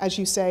 as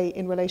you say,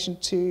 in relation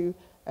to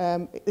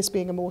this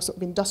being a more sort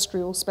of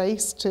industrial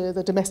space to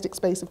the domestic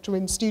space of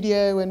Trewin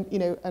Studio, and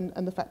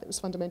and the fact that it was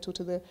fundamental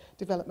to the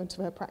development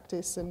of her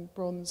practice and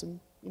bronze, and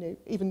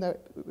even though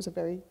it was a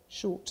very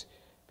short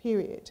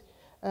period.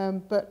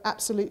 But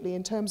absolutely,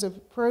 in terms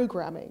of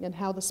programming and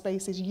how the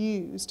space is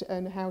used,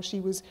 and how she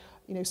was,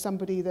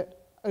 somebody that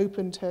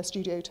opened her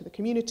studio to the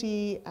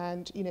community,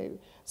 and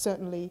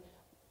certainly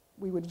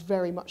we would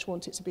very much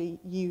want it to be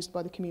used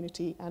by the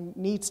community, and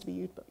needs to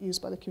be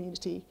used by the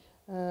community.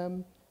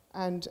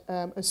 And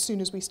as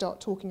soon as we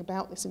start talking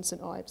about this in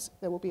St Ives,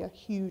 there will be a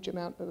huge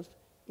amount of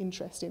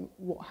interest in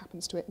what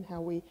happens to it and how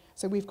we.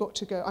 So we've got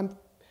to go.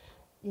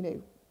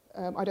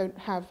 I don't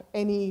have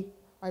any.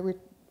 I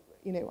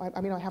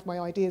have my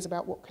ideas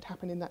about what could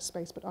happen in that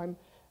space, but I'm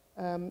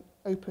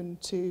open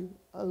to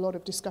a lot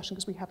of discussion,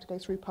 because we have to go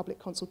through public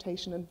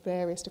consultation and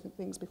various different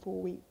things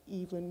before we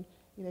even,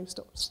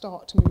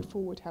 start to move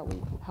forward how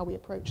we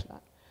approach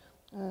that.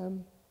 I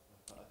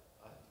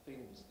think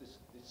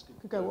this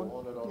could go on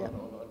and on and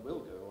on, and will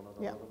go on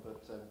and on,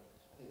 but I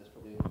think there's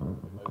probably a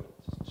moment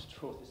to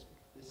draw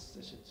this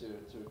session to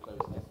a close.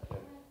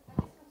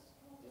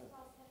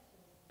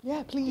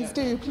 Please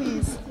do,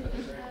 please.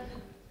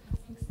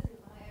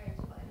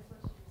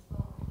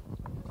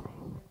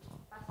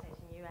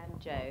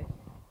 Joe,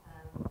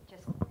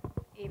 just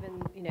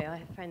even, I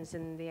have friends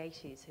in the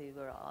 80s who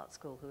were at art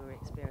school who were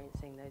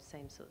experiencing those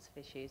same sorts of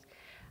issues.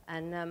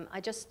 And I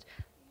just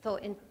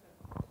thought is it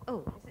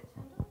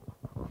turned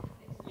on?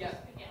 Yeah.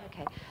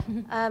 Okay.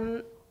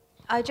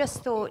 I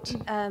just thought,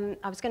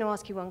 I was going to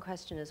ask you one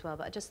question as well,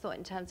 but I just thought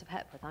in terms of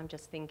Hepworth, I'm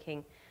just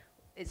thinking,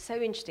 it's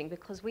so interesting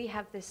because we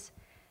have this,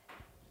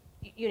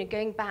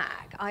 going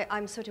back,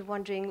 I'm sort of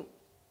wondering,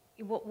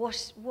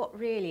 what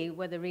really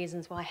were the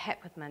reasons why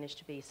Hepworth managed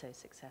to be so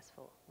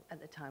successful?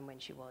 at the time when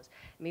she was.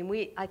 I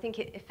mean, I think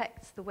it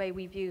affects the way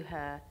we view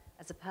her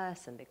as a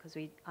person, because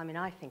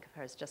I think of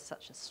her as just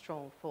such a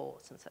strong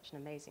force and such an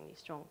amazingly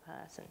strong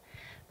person.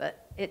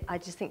 But I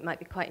just think it might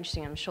be quite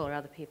interesting, I'm sure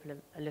other people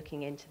are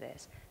looking into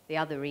this, the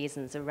other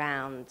reasons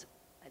around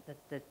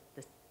the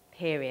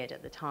period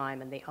at the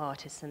time and the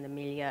artists and the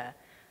milieu,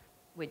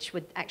 which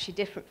were actually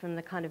different from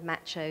the kind of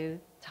macho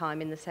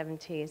time in the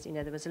 70s. You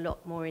know, there was a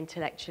lot more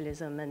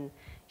intellectualism, and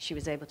she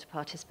was able to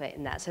participate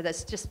in that. So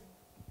that's just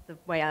the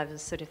way I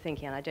was sort of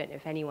thinking, and I don't know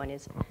if anyone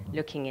is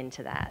looking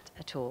into that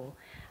at all.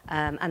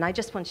 And I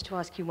just wanted to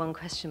ask you one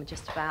question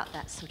just about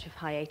that sort of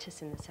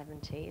hiatus in the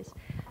 70s.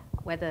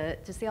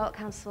 Does the Art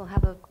Council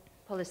have a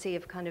policy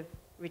of kind of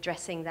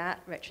redressing that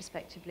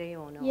retrospectively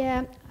or not?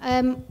 Yeah,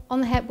 on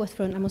the Hepworth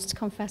front, I must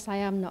confess I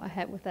am not a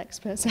Hepworth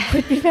expert, so I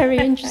would be very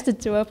interested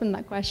to open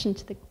that question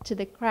to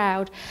the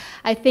crowd.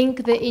 I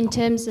think that in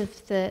terms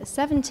of the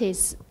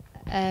 70s,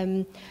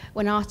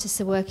 when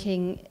artists are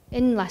working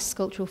in less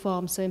sculptural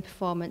forms, so in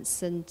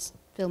performance and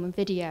film and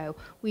video,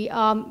 we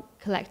are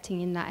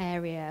collecting in that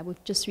area.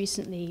 We've just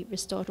recently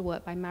restored a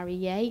work by Mary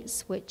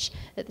Yates, which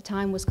at the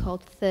time was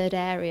called Third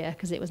Area,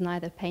 because it was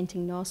neither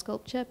painting nor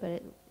sculpture, but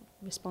it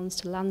responds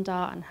to land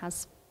art and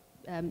has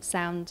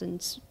sound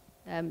and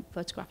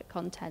photographic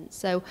content.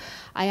 So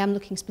I am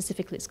looking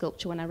specifically at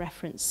sculpture when I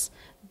reference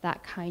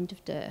that kind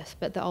of dearth,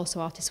 but that also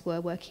artists were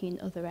working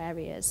in other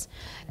areas,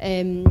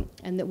 and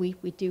that we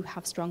do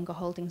have stronger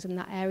holdings in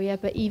that area.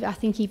 But I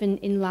think even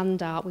in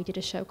land art, we did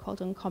a show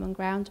called Uncommon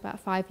Ground about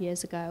 5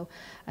 years ago.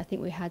 I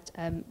think we had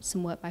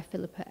some work by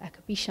Philippa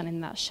Ekabishan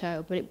in that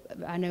show, but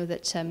I know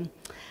that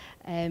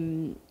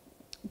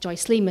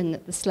Joyce Lehman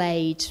at the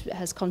Slade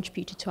has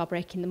contributed to our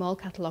Breaking the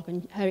Mold catalogue,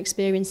 and her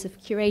experience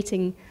of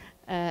curating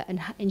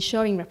and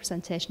ensuring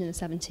representation in the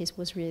 70s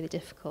was really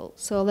difficult.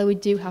 So although we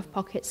do have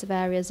pockets of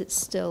areas, it's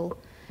still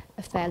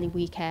a fairly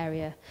weak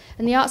area.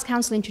 And the Arts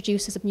Council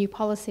introduces a new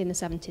policy in the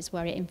 70s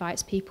where it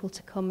invites people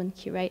to come and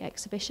curate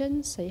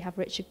exhibitions. So you have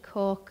Richard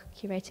Cork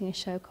curating a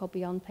show called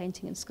Beyond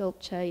Painting and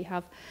Sculpture. You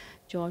have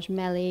George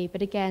Melly,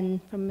 but again,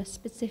 from a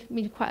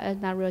specific, quite a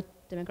narrow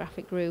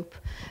demographic group,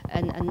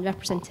 and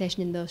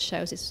representation in those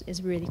shows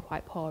is really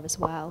quite poor as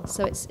well.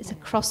 So it's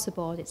across the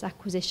board. It's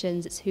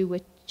acquisitions, it's who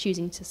we're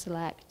choosing to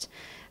select,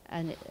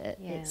 and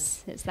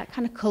it's that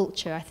kind of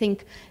culture. I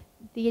think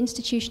the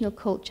institutional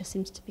culture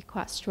seems to be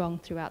quite strong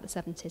throughout the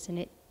 70s, and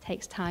it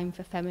takes time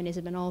for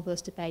feminism and all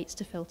those debates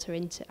to filter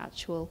into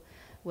actual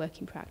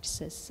working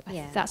practices.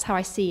 That's how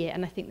I see it,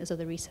 and I think there's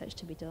other research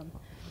to be done.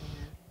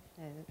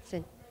 Yeah. That's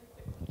it.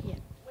 Yeah.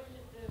 When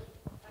did the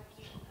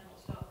acquisition panel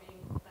start being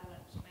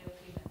balanced,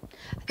 male-female?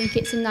 I think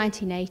it's in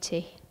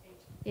 1980.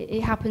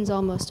 It happens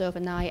almost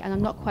overnight, and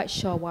I'm not quite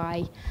sure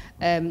why.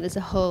 There's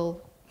a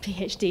whole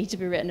PhD to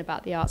be written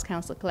about the Arts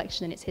Council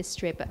collection and its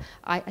history, but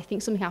I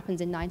think something happens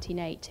in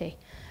 1980,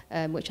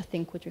 which I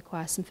think would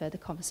require some further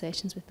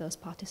conversations with those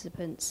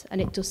participants.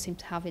 And it does seem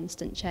to have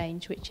instant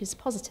change, which is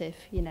positive,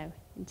 you know,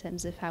 in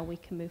terms of how we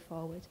can move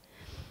forward.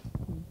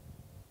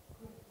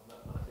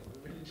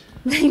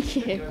 Thank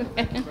you.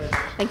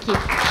 Thank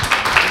you.